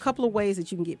bond, it's a couple of ways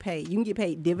that you can get paid. You can get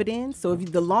paid dividends. So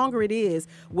the longer it is,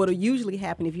 what'll usually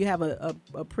happen if you have a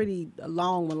pretty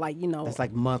long one, that's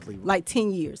like monthly, like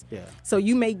 10 years. Yeah. So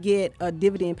you may get a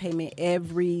dividend payment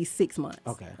every 6 months.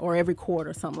 Okay. Or every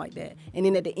quarter, something like that. And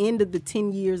then at the end of the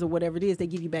 10 years or whatever it is, they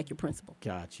give you back your principal.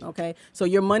 Gotcha. Okay. So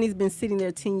your money's been sitting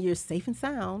there 10 years safe and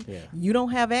sound. Yeah. You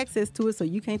don't have access to it, so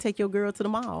you can't take your girl to the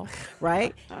mall,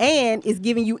 right? And it's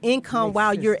giving you income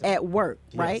while you're at work,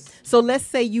 right? So let's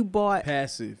say you bought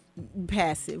passive.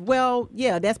 Well,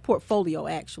 yeah, that's portfolio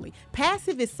actually.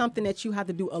 Passive is something that you have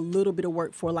to do a little bit of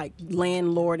work for, like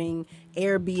landlording,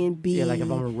 Airbnb. Yeah, like if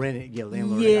I'm a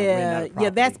landlord. Yeah,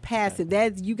 that's passive.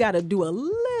 That's you got to do a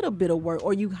little bit of work,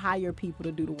 or you hire people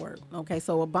to do the work. Okay,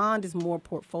 so a bond is more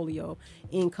portfolio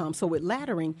income. So with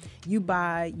laddering, you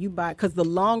buy because the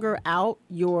longer out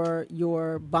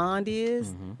your bond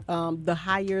is, the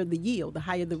higher the yield, the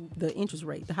higher the interest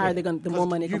rate, the higher the more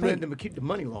money they're going to pay. You let them keep the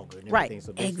money longer. And right.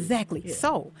 So exactly. Yeah.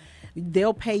 So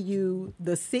they'll pay you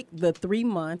the 3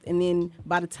 month, and then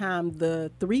by the time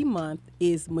the 3 month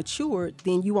is matured,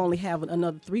 then you only have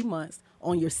another 3 months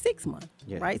on your 6 month,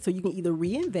 right? So you can either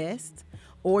reinvest,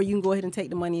 or you can go ahead and take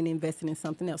the money and invest it in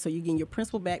something else. So you're getting your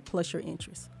principal back plus your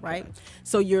interest, right?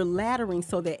 So you're laddering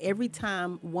so that every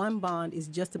time one bond is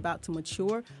just about to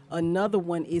mature, another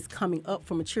one is coming up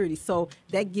for maturity. So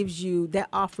that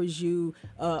offers you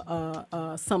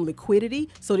some liquidity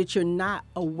so that you're not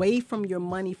away from your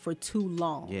money for too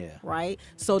long, right?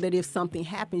 So that if something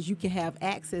happens, you can have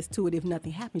access to it. If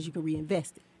nothing happens, you can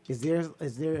reinvest it. Is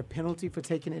there a penalty for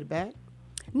taking it back?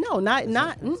 No, not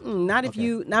if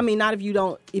you. I mean, not if you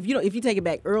don't. If you take it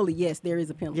back early, yes, there is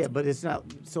a penalty. Yeah, but it's not.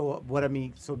 So what I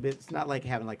mean, it's not like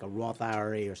having like a Roth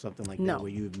IRA or something like that, where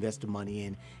you invest the money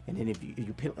in, and then if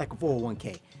you like a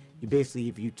 401k, you basically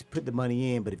if you put the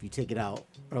money in, but if you take it out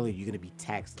early, you're going to be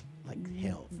taxed like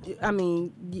hell. I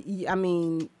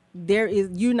mean.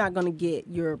 You're not going to get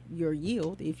your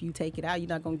yield if you take it out. You're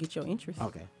not going to get your interest.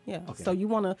 Okay. Yeah. Okay. So you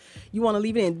want to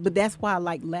leave it in, but that's why I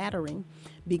like laddering,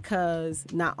 because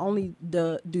not only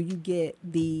do you get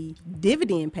the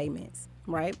dividend payments,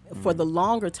 right, for the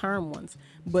longer term ones,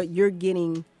 but you're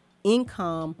getting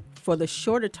income for the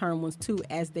shorter term ones too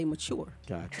as they mature.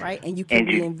 Gotcha. Right, and you can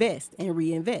reinvest and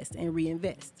reinvest and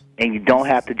reinvest. And you don't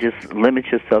have to just limit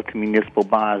yourself to municipal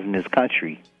bonds in this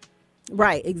country.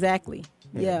 Right. Exactly.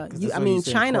 Yeah, Because I that's what mean, you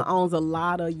said, China corporate. owns a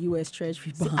lot of U.S.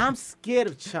 Treasury bonds. I'm scared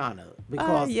of China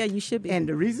because yeah, you should be. And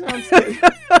the reason I'm scared,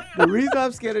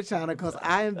 I'm scared of China because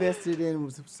I invested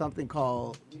in something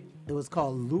called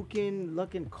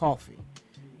Luckin Coffee,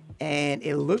 and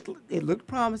it looked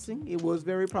promising. It was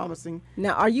very promising.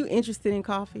 Now, are you interested in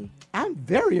coffee? I'm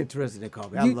very interested in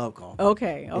coffee. I love coffee.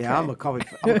 Okay. Yeah, I'm a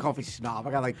coffee snob.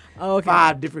 I got like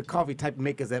 5 different coffee type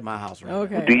makers at my house right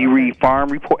now. Do you read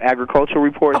agricultural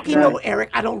reports? Okay, no, Eric,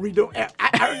 I don't read no.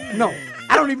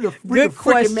 I don't even read the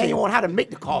freaking manual on how to make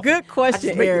the coffee. Good question, I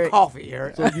just make Eric. the coffee,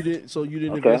 Eric. So you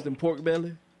didn't invest in pork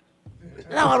belly?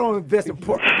 No, I don't invest in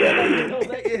pork belly.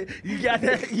 Y'all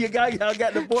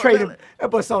got the pork Trading. belly.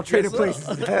 Everybody saw Trading Yes, Places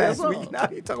sir. last Yes, week. sir. Now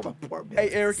you talking about pork belly.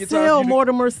 Hey, Eric, it's Sell, time for you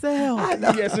Mortimer, sell.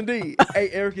 Yes, indeed. Hey,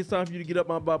 Eric, it's time for you to get up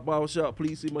my barbershop.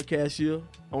 Please see my cashier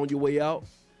on your way out.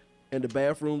 And the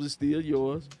bathrooms is still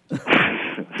yours.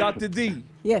 Dr. D.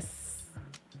 Yes.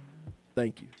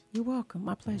 Thank you. You're welcome.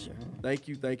 My pleasure. Thank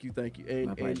you.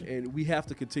 And we have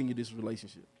to continue this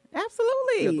relationship. Absolutely.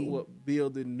 We have to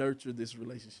build and nurture this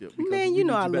relationship. Man, you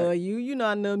know I love you. You know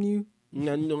I love you.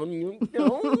 I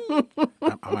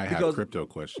might have crypto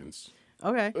questions.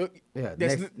 Okay.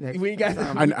 Next we ain't got.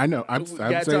 I know. I'm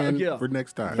saying for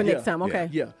next time. For next time, okay.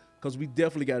 Yeah, because we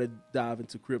definitely got to dive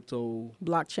into crypto,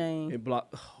 blockchain, and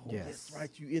yes, that's right.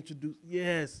 You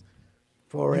introduced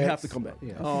Forex. You have to come back.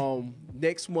 Yeah.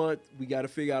 Next month we got to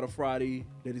figure out a Friday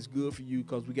that is good for you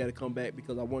because we got to come back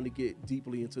because I want to get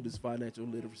deeply into this financial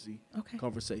literacy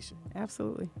conversation.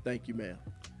 Absolutely. Thank you, ma'am.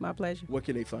 My pleasure. Where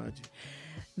can they find you?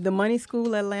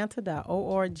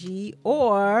 themoneyschooolatlanta.org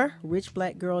or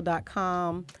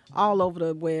richblackgirl.com, all over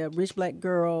the web. Rich Black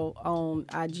Girl on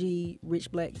IG,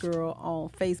 Rich Black Girl on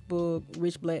Facebook,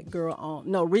 Rich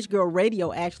Girl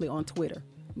Radio actually on Twitter.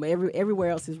 But everywhere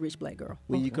else is Rich Black Girl.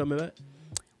 When you coming back?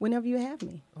 Whenever you have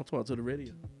me. I'm talking to the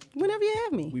radio. Whenever you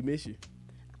have me. We miss you.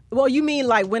 Well, you mean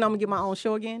like when I'm going to get my own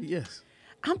show again? Yes.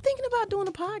 I'm thinking about doing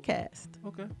a podcast.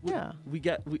 Okay. Yeah. We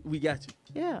got you.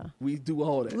 Yeah. We do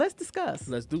all that. Let's discuss.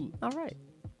 Let's do it. All right.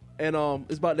 And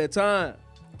it's about that time.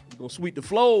 We're going to sweep the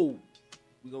flow.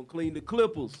 We're going to clean the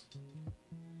clippers.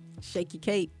 Shake your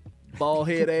cape. Bald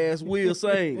head ass Will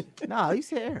Sane. Nah, you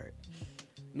said Eric.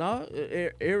 Nah,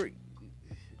 Eric.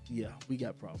 Yeah, we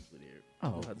got problems with Eric.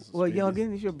 Oh, well,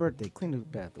 youngin, it's your birthday. Clean the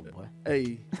bathroom, boy.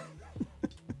 Hey.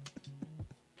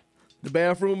 The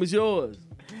bathroom is yours.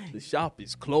 The shop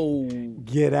is closed.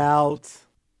 Get out.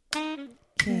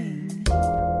 King,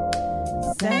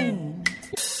 Zane,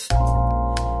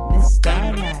 Miss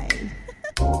Starlight.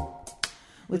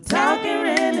 We're talking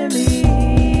randomly.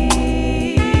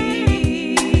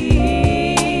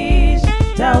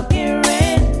 Talking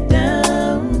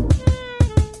random.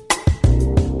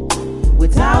 We're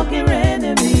talking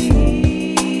randomly.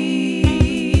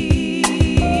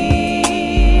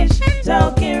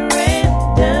 Talking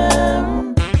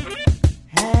random.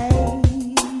 Hey,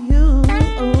 you.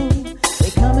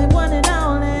 They coming one and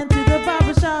all into the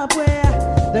barbershop where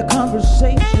the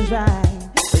conversation's right.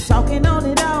 They're talking on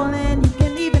it all and you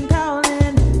can even call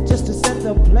in just to set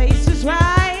the places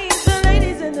right. The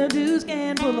ladies and the dudes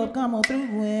can pull up, come on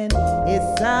through and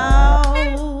it's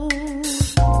all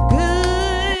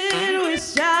good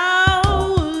with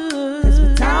y'all. 'Cause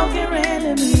we're talking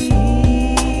randomly.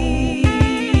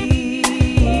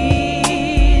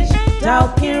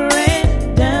 Talking